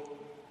peaceful,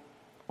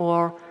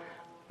 or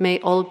may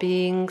all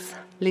beings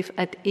live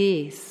at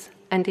ease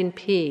and in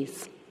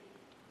peace.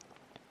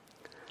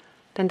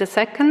 Then the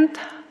second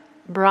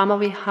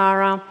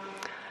Brahmavihara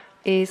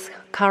is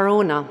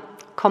karuna,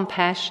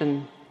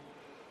 compassion.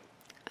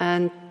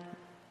 And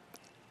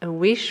a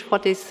wish for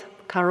this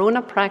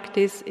karuna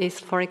practice is,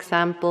 for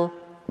example,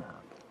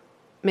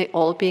 may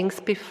all beings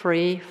be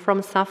free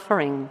from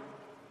suffering,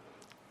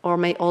 or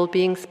may all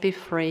beings be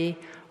free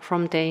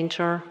from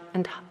danger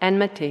and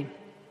enmity.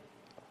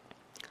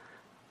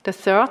 The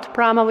third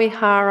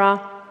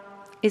Brahmavihara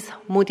is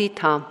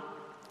mudita,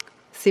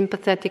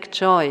 sympathetic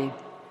joy.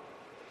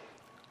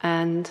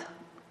 And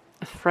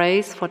a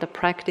phrase for the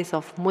practice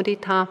of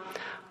mudita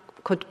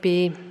could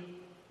be,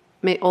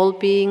 may all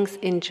beings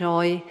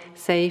enjoy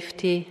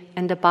safety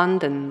and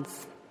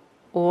abundance,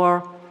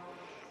 or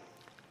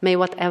may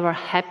whatever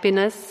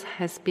happiness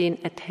has been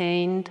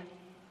attained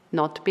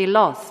not be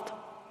lost.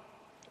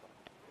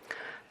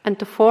 And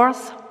the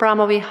fourth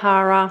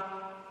Brahmavihara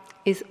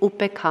is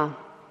upekkha,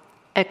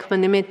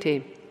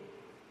 equanimity.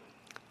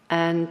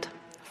 And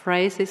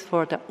phrases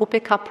for the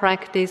upekkha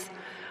practice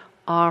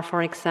are,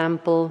 for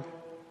example,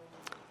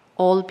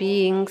 all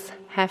beings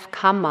have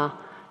karma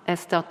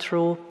as their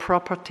true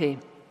property.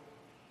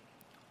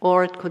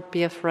 Or it could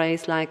be a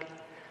phrase like,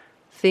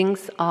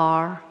 things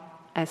are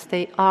as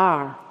they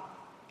are.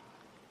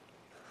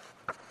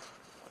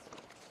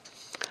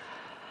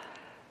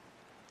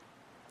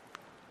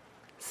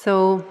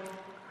 So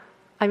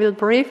I will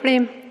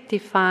briefly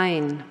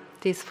define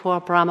these four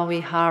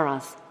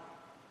Brahmaviharas.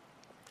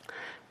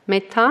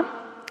 Metta,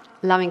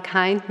 loving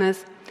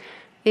kindness,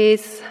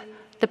 is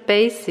the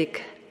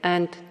basic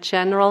and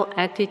general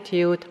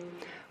attitude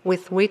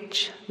with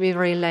which we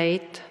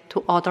relate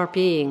to other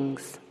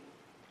beings.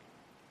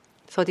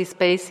 So this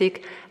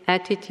basic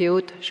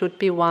attitude should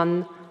be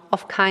one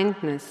of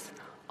kindness,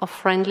 of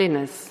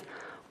friendliness,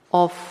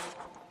 of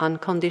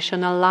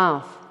unconditional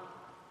love.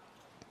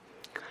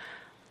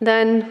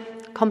 Then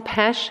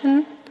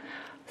compassion,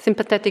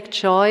 sympathetic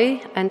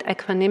joy, and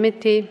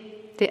equanimity,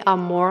 they are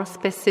more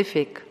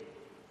specific,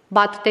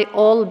 but they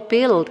all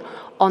build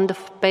on the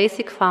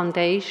basic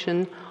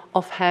foundation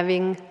of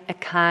having a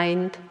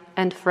kind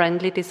and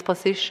friendly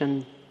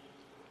disposition.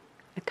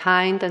 A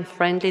kind and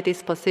friendly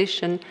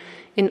disposition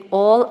in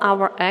all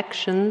our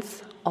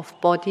actions of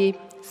body,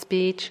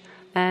 speech,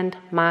 and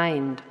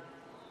mind.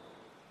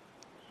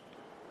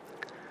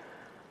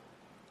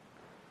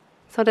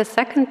 So the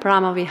second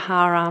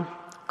Brahmavihara,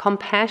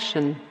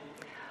 compassion,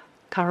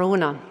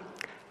 karuna.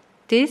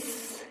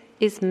 This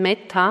is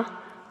metta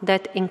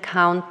that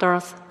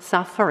encounters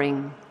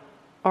suffering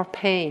or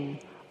pain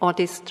or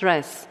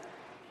distress.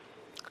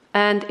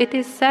 And it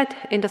is said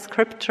in the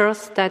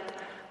scriptures that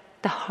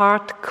the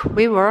heart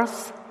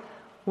quivers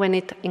when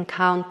it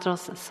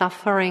encounters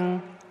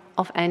suffering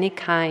of any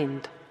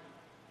kind.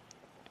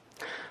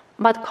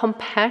 But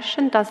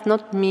compassion does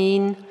not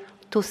mean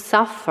to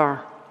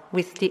suffer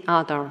with the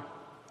other,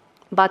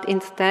 but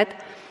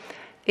instead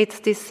it's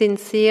the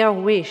sincere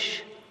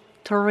wish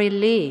to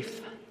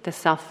relieve the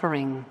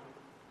suffering.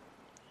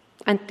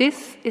 And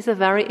this is a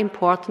very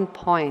important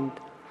point,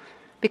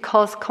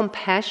 because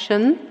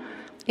compassion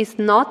is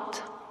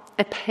not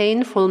a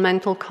painful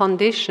mental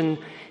condition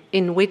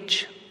in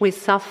which we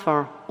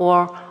suffer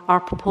or are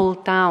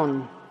pulled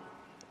down.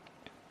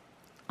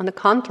 On the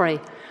contrary,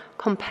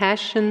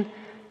 compassion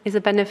is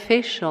a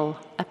beneficial,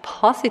 a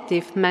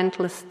positive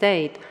mental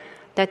state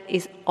that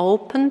is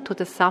open to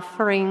the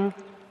suffering,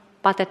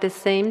 but at the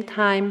same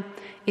time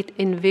it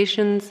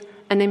envisions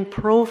an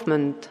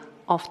improvement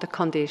of the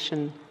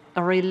condition,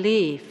 a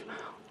relief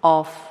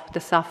of the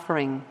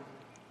suffering.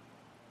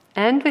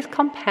 And with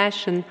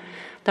compassion,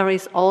 there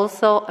is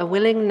also a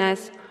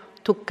willingness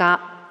to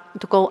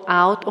go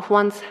out of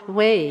one's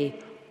way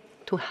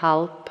to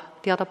help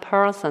the other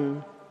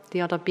person,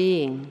 the other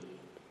being.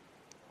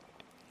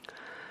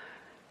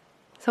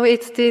 So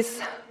it's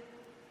this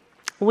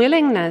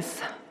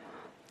willingness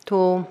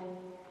to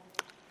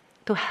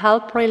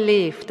help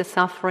relieve the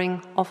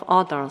suffering of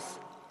others.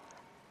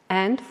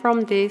 And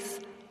from this,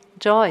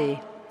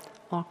 joy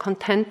or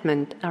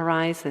contentment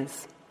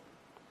arises.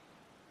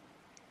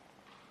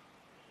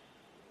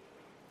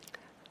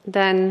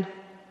 Then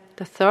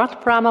the third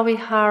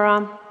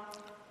Brahmavihara,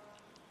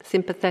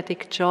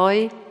 sympathetic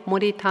joy,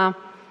 mudita.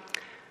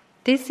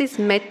 This is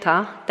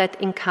metta that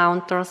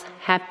encounters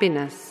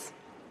happiness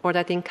or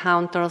that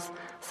encounters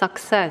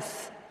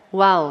success,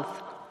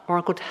 wealth,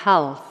 or good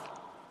health.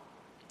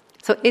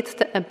 So it's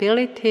the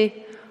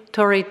ability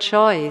to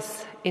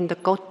rejoice in the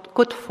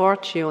good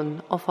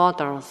fortune of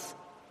others,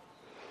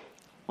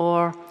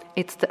 or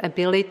it's the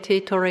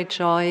ability to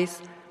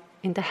rejoice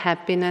in the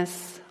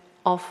happiness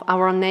of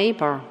our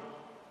neighbor,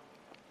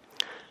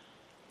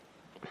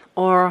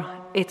 or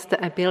it's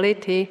the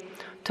ability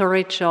to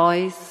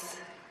rejoice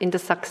in the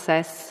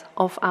success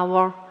of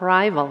our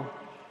rival.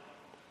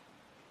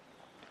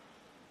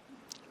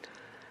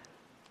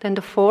 Then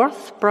the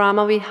fourth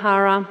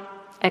Brahmavihara,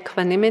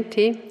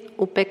 equanimity,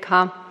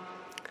 upekkha,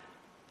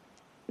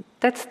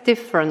 that's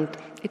different.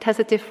 It has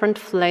a different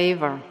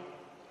flavor.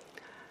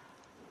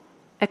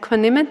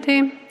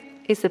 Equanimity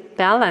is a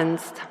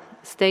balanced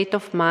state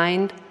of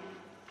mind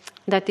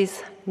that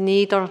is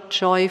neither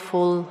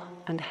joyful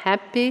and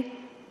happy,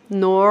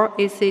 nor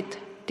is it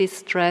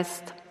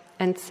distressed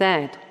and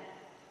sad.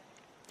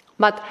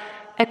 But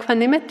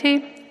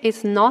equanimity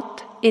is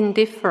not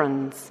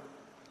indifference.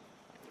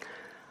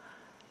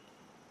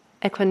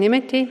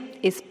 Equanimity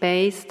is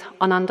based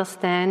on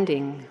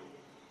understanding,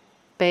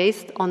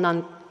 based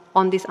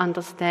on this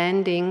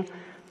understanding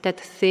that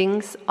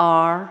things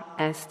are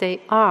as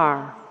they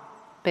are,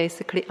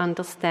 basically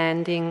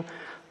understanding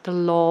the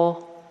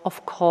law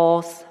of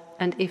cause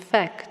and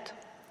effect,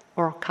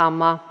 or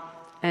karma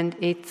and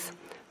its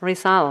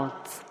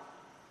results.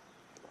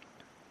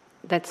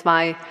 That's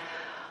why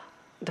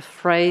the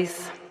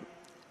phrase,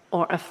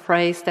 or a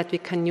phrase that we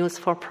can use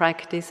for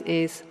practice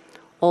is,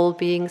 all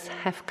beings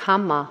have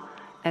karma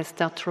as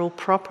their true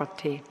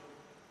property,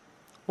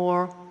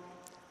 or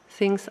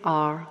things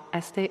are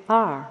as they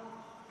are.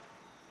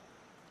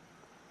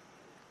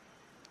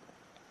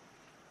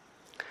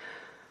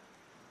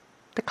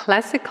 The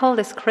classical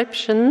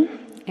description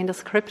in the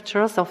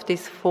scriptures of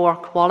these four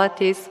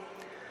qualities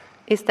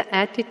is the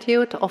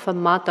attitude of a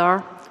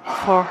mother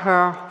for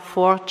her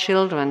four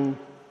children.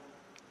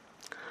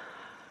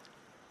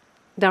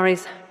 There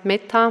is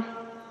metta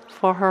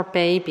for her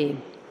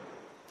baby.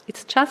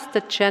 It's just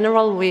a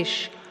general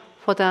wish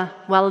for the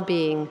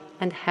well-being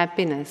and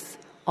happiness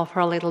of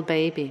her little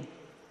baby.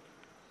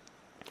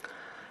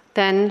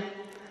 Then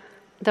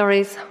there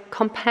is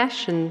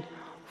compassion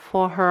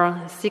for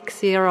her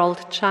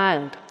 6-year-old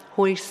child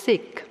who is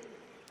sick.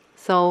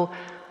 So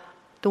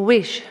the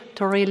wish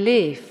to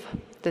relieve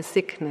the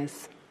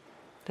sickness,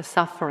 the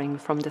suffering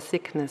from the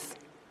sickness.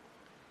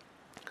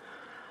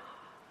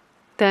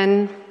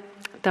 Then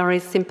there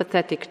is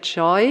sympathetic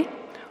joy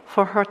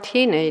for her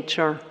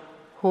teenager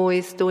who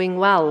is doing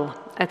well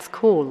at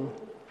school.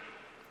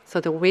 So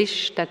the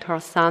wish that her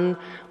son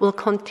will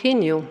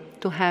continue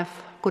to have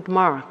good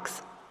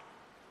marks.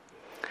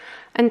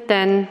 And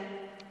then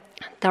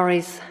there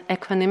is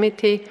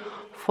equanimity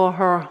for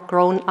her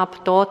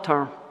grown-up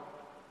daughter,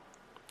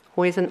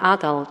 who is an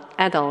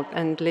adult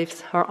and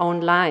lives her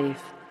own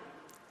life.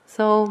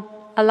 So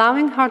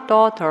allowing her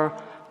daughter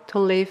to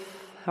live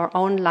her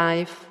own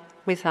life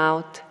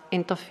without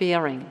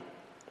interfering,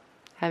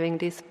 having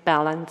this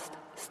balanced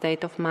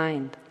state of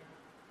mind.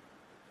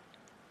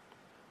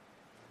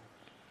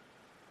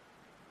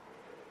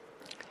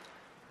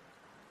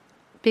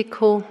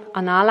 Bhikkhu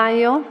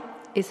Analayo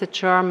is a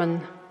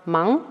German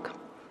monk.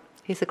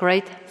 He's a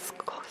great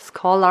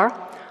scholar,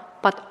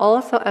 but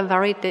also a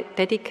very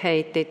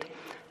dedicated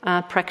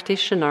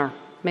practitioner,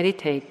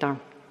 meditator.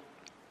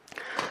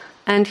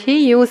 And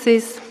he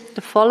uses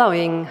the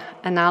following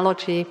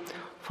analogy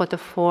for the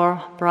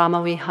four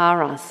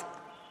Brahmaviharas.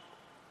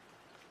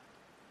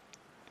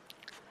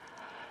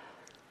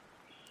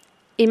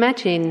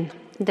 Imagine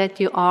that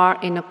you are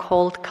in a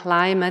cold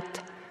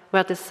climate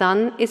where the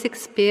sun is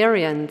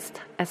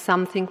experienced as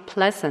something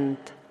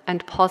pleasant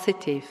and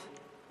positive.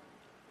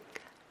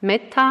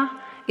 Metta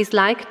is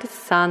like the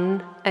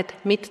sun at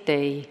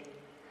midday,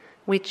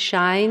 which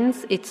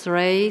shines its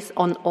rays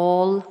on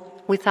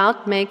all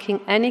without making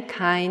any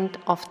kind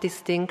of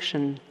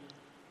distinction.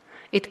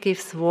 It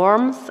gives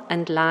warmth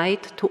and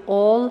light to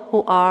all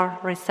who are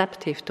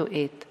receptive to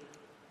it.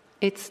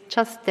 It's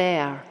just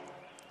there,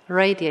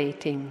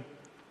 radiating.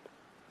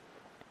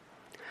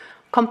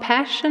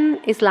 Compassion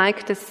is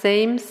like the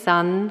same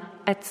sun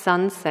at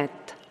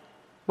sunset,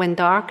 when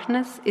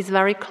darkness is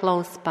very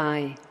close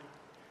by.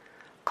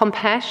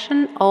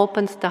 Compassion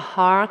opens the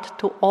heart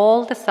to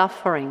all the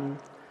suffering,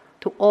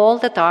 to all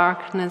the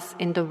darkness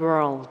in the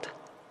world.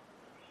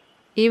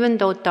 Even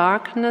though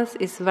darkness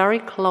is very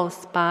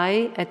close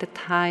by at the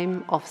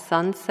time of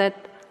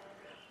sunset,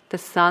 the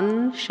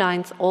sun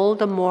shines all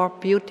the more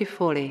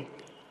beautifully,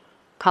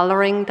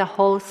 coloring the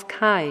whole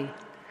sky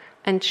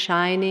and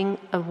shining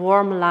a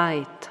warm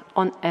light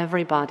on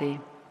everybody.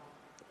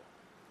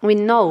 We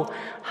know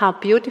how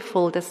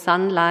beautiful the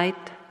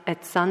sunlight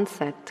at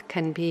sunset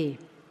can be.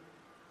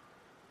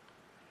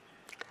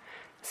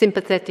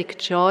 Sympathetic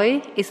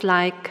joy is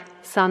like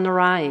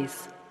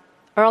sunrise,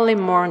 early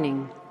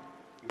morning.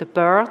 The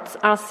birds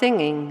are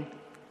singing.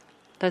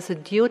 There's a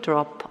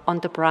dewdrop on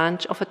the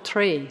branch of a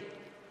tree.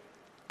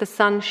 The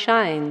sun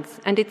shines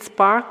and it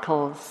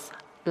sparkles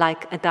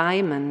like a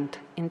diamond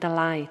in the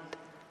light.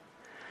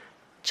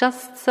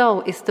 Just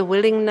so is the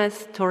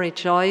willingness to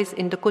rejoice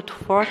in the good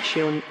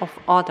fortune of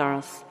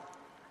others,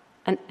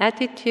 an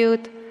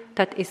attitude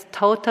that is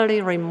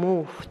totally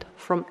removed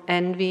from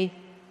envy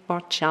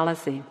or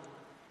jealousy.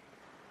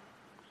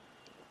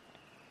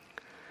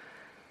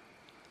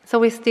 So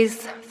with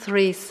these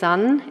three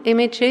sun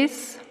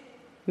images,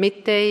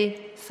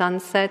 midday,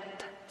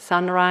 sunset,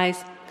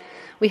 sunrise,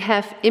 we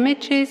have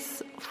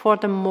images for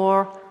the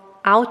more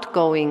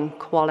outgoing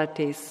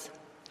qualities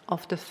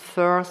of the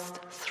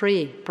first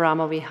three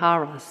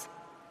Brahmaviharas.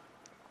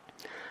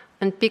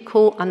 And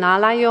Bhikkhu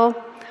Analayo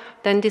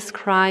then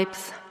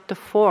describes the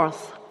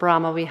fourth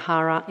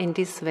Brahmavihara in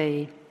this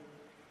way.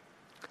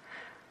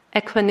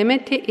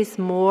 Equanimity is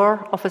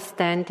more of a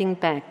standing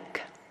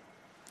back.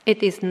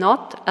 It is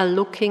not a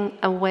looking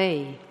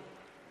away.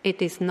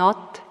 It is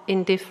not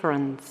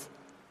indifference.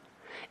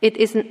 It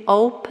is an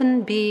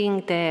open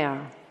being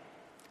there,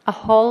 a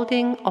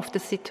holding of the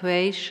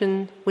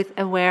situation with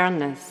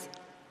awareness,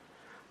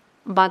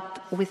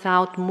 but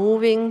without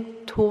moving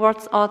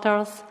towards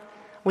others,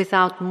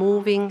 without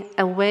moving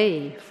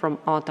away from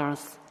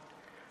others,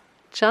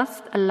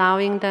 just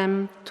allowing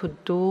them to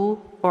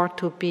do or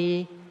to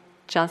be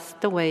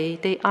just the way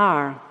they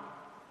are.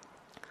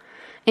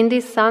 In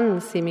this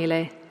sun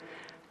simile,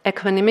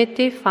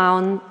 equanimity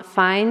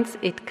finds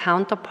its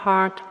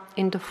counterpart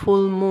in the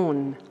full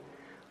moon,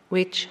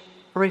 which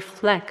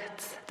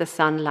reflects the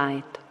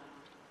sunlight.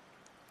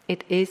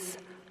 It is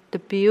the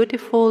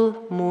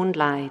beautiful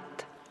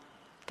moonlight,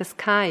 the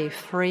sky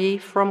free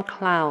from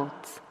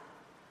clouds.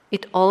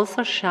 It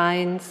also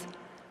shines,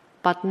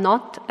 but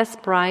not as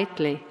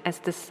brightly as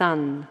the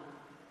sun.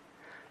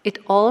 It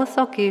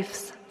also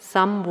gives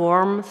some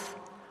warmth,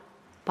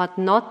 but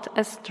not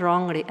as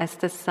strongly as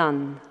the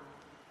sun.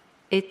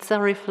 It's a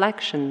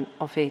reflection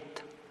of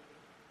it.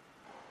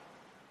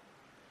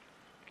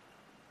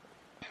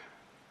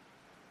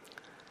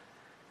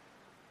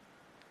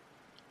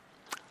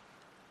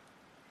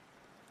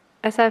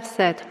 As I've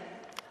said,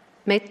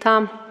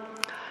 metta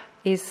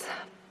is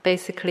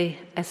basically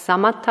a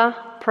samatha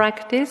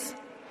practice,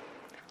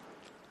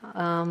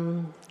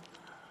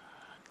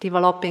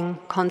 developing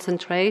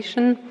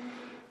concentration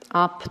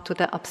up to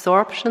the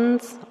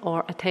absorptions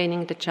or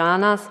attaining the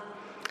jhanas.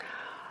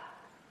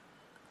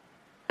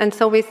 And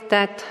so with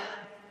that,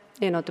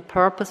 the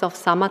purpose of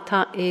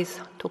samatha is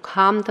to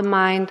calm the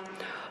mind,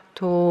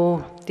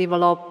 to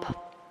develop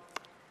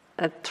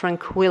a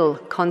tranquil,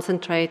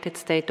 concentrated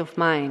state of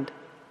mind,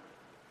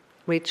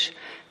 which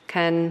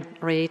can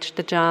reach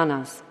the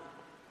jhanas.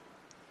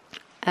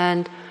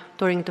 And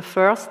during the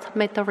first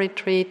metta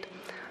retreat,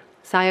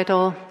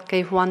 Sayadaw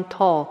gave one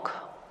talk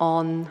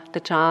on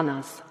the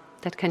jhanas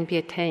that can be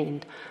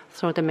attained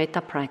through the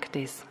metta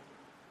practice.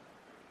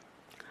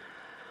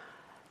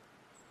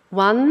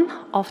 One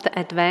of the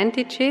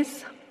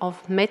advantages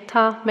of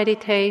metta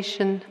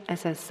meditation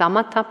as a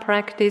samatha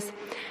practice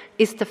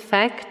is the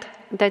fact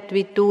that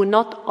we do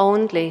not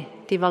only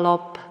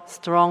develop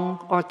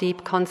strong or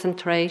deep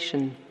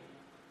concentration.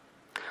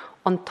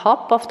 On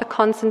top of the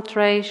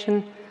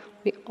concentration,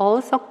 we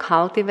also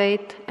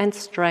cultivate and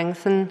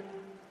strengthen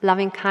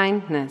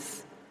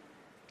loving-kindness.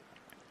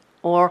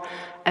 Or,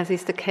 as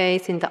is the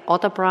case in the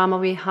other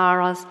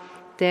Brahmaviharas,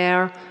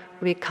 there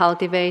we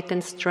cultivate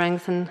and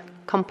strengthen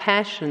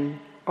compassion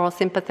or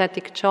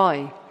sympathetic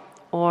joy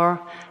or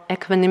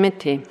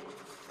equanimity.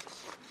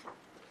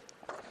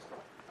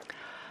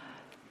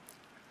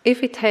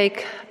 If we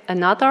take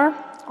another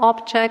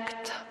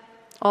object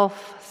of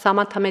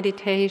samatha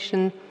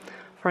meditation,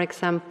 for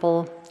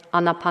example,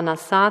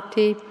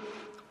 anapanasati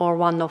or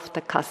one of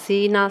the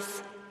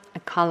kasinas, a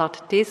colored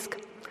disc,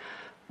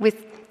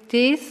 with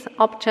these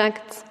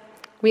objects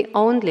we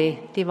only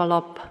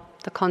develop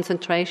the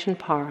concentration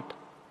part.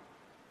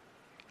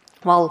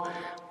 Well,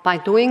 by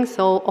doing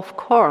so, of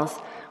course,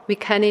 we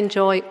can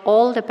enjoy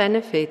all the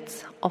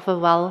benefits of a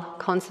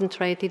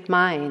well-concentrated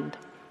mind.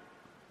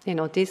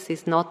 This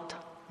is not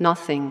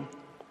nothing.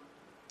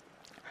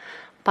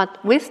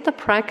 But with the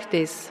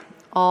practice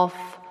of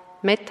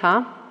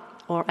metta,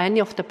 or any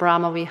of the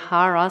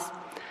Brahmaviharas,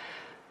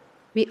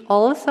 we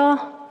also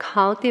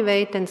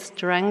cultivate and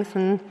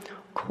strengthen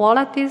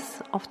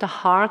qualities of the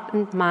heart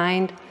and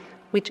mind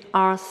which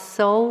are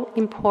so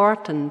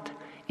important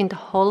in the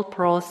whole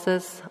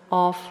process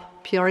of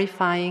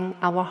purifying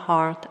our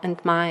heart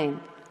and mind.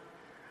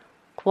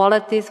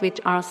 Qualities which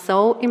are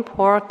so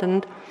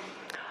important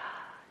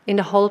in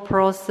the whole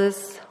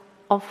process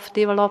of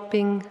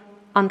developing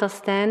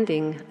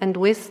understanding and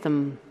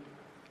wisdom,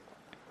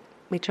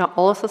 which are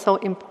also so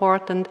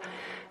important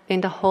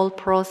in the whole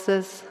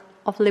process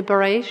of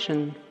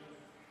liberation.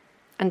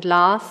 And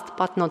last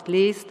but not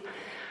least,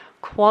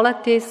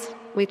 qualities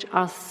which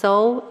are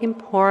so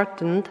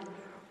important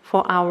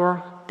for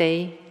our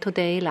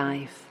day-to-day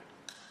life.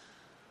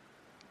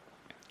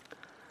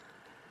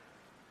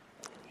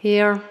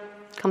 Here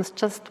comes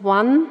just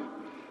one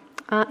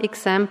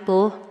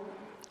example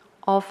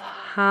of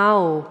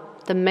how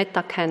the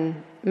metta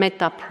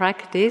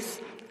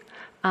practice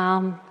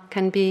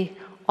can be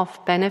of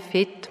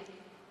benefit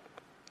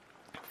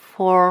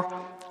for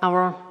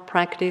our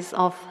practice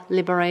of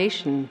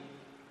liberation.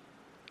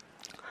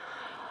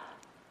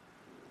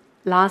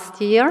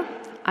 Last year,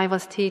 I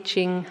was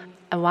teaching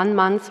a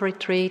 1-month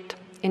retreat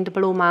in the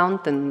Blue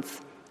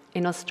Mountains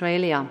in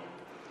Australia.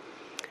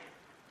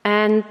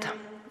 And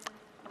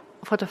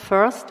for the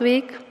first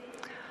week,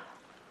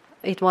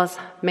 it was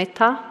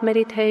metta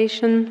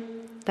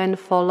meditation, then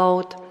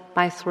followed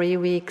by 3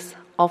 weeks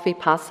of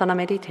vipassana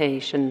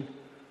meditation.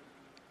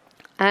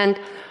 And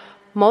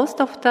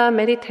most of the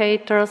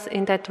meditators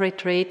in that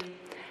retreat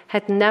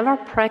had never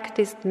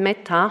practiced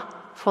metta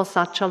for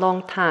such a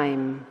long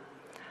time,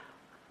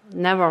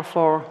 never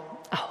for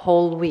a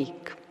whole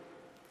week.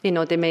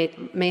 They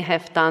may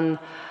have done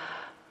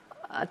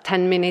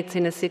 10 minutes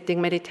in a sitting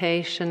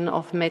meditation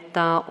of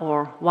metta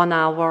or 1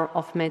 hour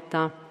of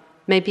metta,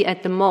 maybe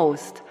at the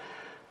most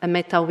a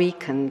metta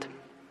weekend.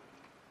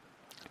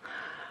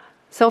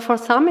 So for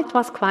some it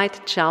was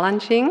quite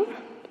challenging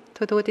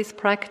to do this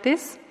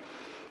practice.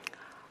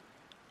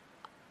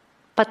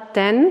 But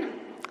then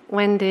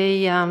when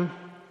they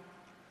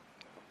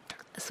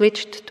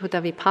switched to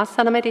the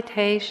Vipassana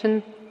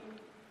meditation,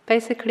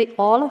 basically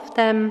all of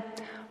them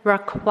were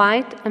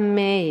quite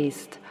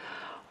amazed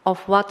of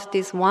what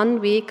this 1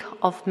 week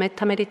of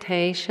metta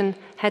meditation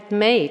had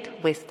made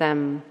with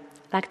them,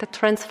 like the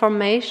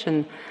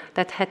transformation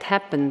that had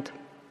happened.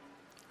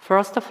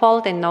 First of all,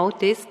 they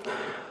noticed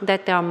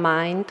that their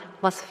mind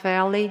was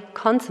fairly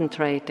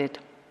concentrated.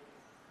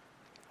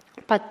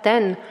 But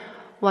then,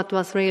 what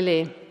was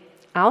really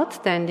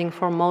outstanding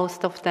for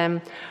most of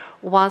them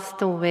was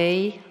the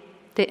way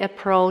they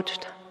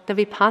approached the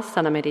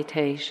Vipassana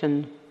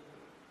meditation.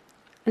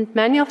 And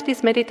many of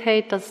these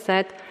meditators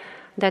said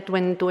that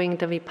when doing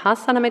the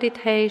Vipassana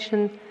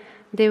meditation,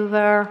 they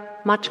were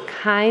much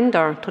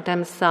kinder to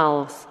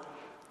themselves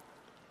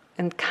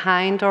and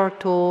kinder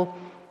to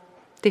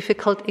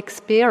difficult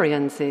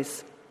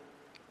experiences.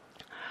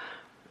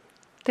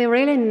 They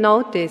really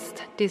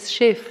noticed this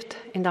shift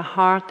in the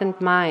heart and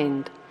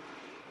mind.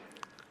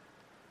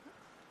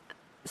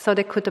 So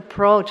they could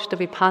approach the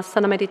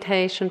Vipassana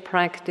meditation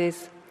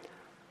practice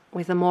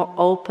with a more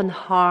open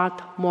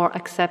heart, more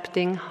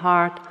accepting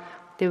heart.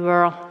 They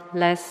were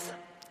less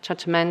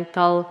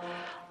judgmental,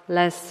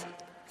 less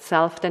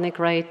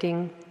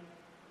self-denigrating,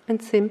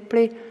 and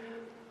simply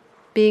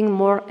being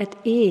more at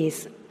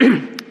ease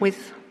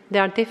with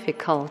their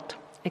difficult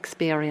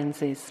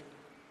experiences.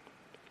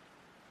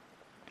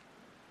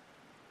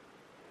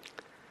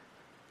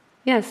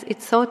 Yes,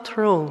 it's so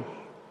true.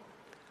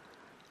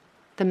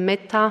 The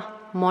metta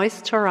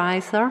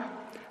moisturizer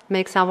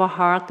makes our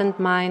heart and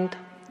mind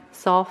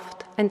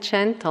soft and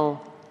gentle,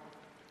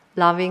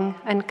 loving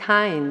and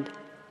kind,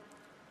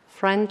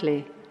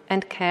 friendly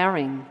and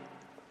caring.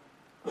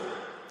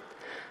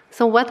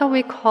 So whether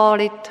we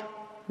call it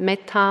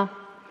metta,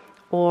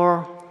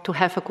 or to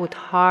have a good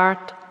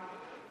heart,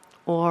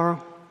 or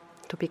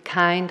to be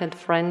kind and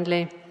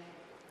friendly,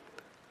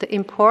 the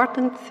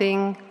important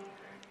thing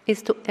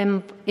is to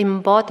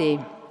embody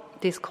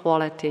this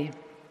quality,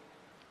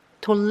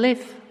 to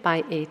live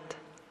by it,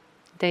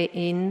 day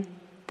in,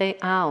 day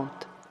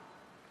out.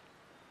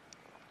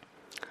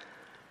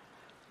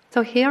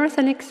 So here is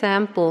an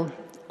example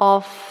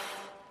of,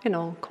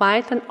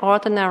 quite an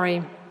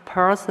ordinary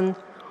person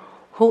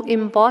who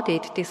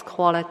embodied this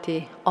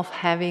quality of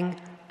having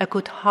a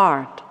good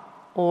heart,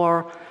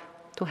 or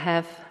to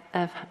have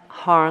a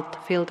heart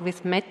filled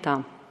with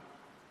metta.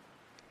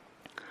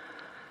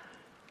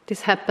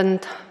 This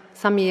happened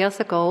some years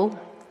ago,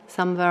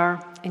 somewhere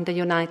in the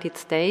United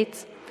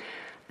States,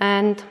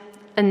 and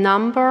a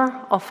number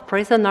of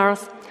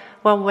prisoners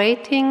were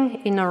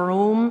waiting in a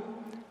room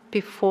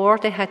before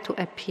they had to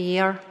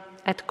appear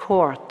at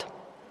court.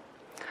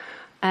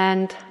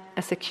 And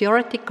a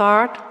security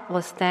guard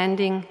was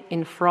standing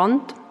in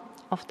front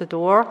of the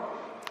door,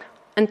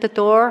 and the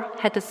door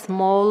had a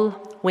small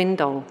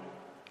window.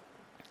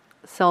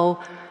 So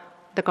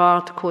the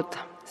guard could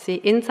see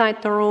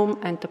inside the room,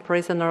 and the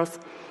prisoners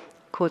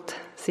could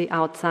see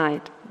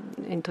outside,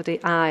 into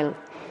the aisle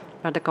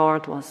where the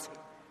guard was.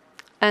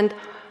 And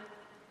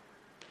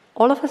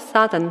all of a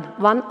sudden,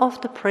 one of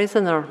the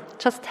prisoners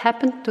just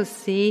happened to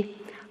see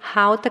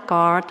how the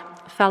guard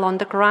fell on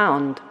the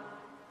ground.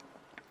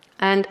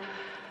 And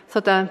so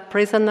the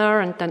prisoner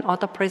and then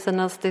other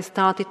prisoners, they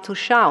started to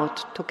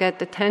shout to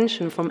get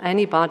attention from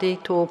anybody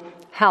to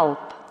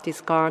help this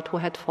guard who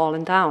had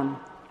fallen down.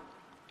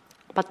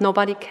 But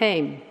nobody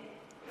came.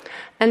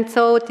 And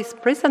so this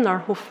prisoner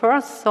who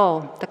first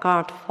saw the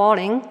guard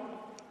falling,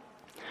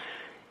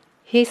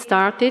 he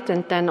started,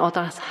 and then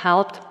others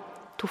helped,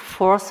 to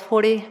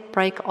forcefully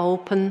break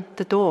open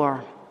the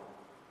door,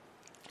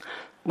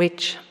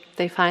 which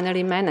they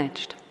finally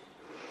managed.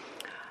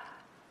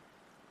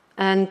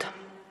 And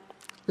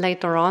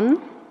later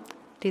on,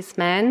 this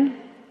man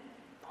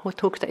who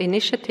took the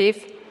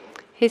initiative,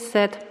 he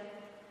said,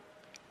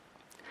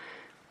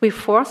 "We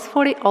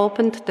forcefully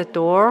opened the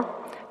door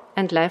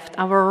and left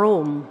our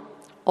room,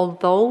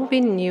 although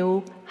we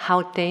knew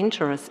how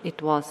dangerous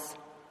it was.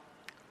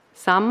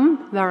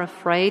 Some were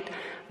afraid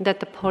that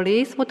the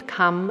police would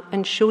come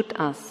and shoot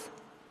us.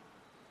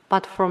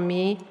 But for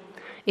me,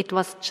 it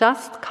was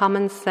just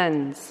common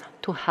sense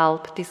to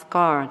help this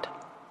guard.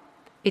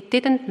 It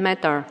didn't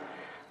matter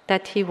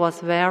that he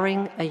was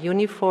wearing a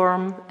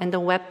uniform and a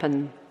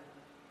weapon.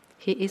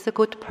 He is a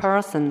good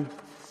person."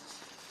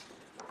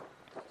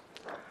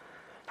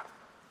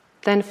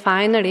 Then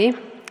finally,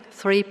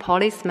 3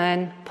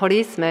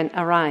 policemen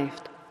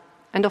arrived.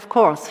 And of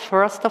course,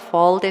 first of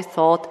all, they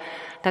thought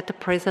that the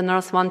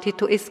prisoners wanted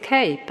to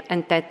escape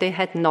and that they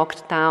had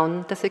knocked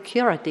down the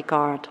security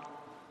guard.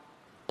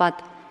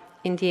 But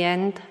in the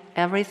end,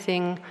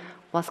 everything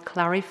was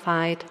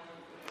clarified,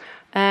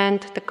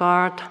 and the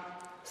guard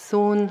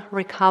soon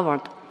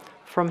recovered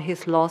from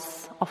his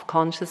loss of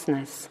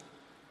consciousness.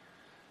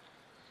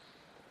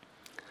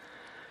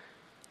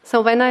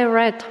 So when I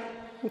read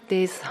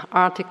this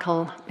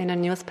article in a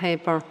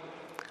newspaper,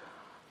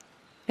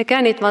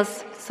 again it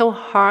was so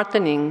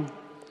heartening.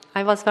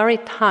 I was very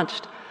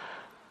touched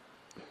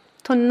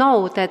to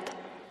know that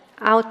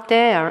out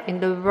there in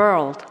the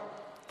world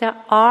there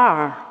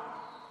are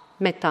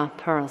Metta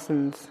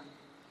persons,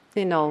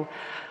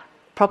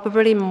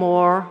 probably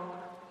more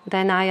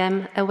than I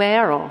am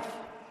aware of.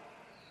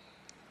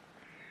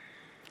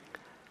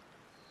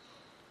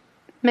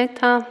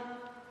 Metta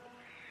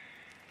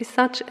is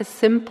such a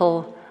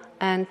simple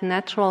and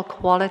natural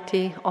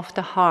quality of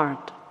the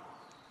heart,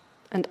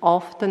 and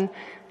often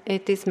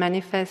it is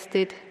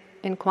manifested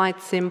in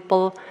quite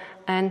simple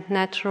and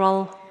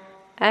natural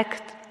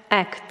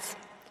acts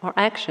or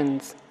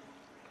actions.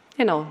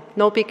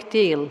 No big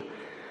deal,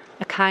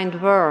 a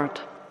kind word,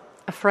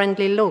 a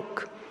friendly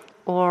look,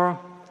 or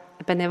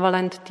a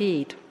benevolent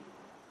deed.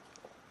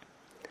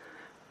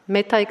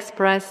 Metta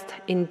expressed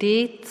in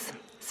deeds,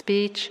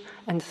 speech,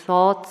 and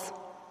thoughts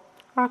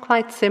are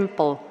quite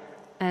simple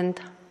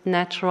and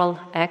natural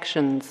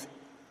actions.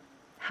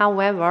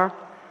 However,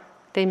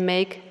 they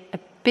make a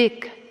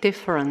big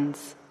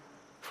difference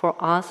for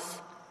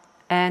us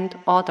and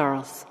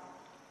others.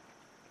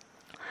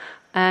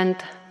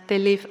 And they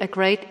leave a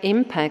great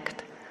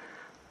impact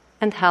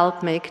and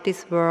help make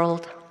this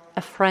world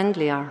a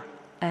friendlier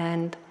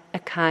and a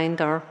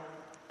kinder,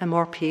 a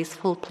more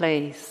peaceful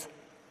place.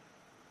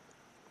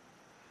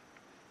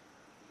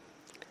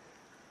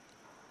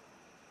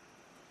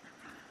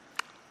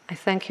 I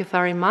thank you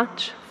very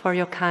much for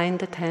your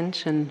kind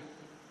attention.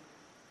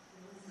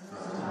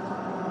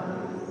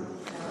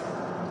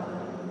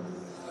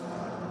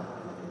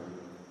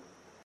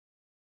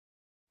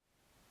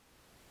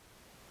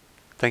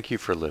 Thank you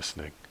for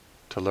listening.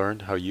 To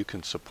learn how you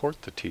can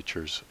support the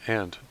teachers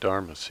and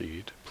Dharma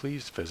Seed,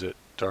 please visit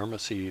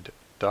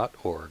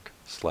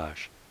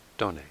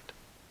dharmaseed.org/donate.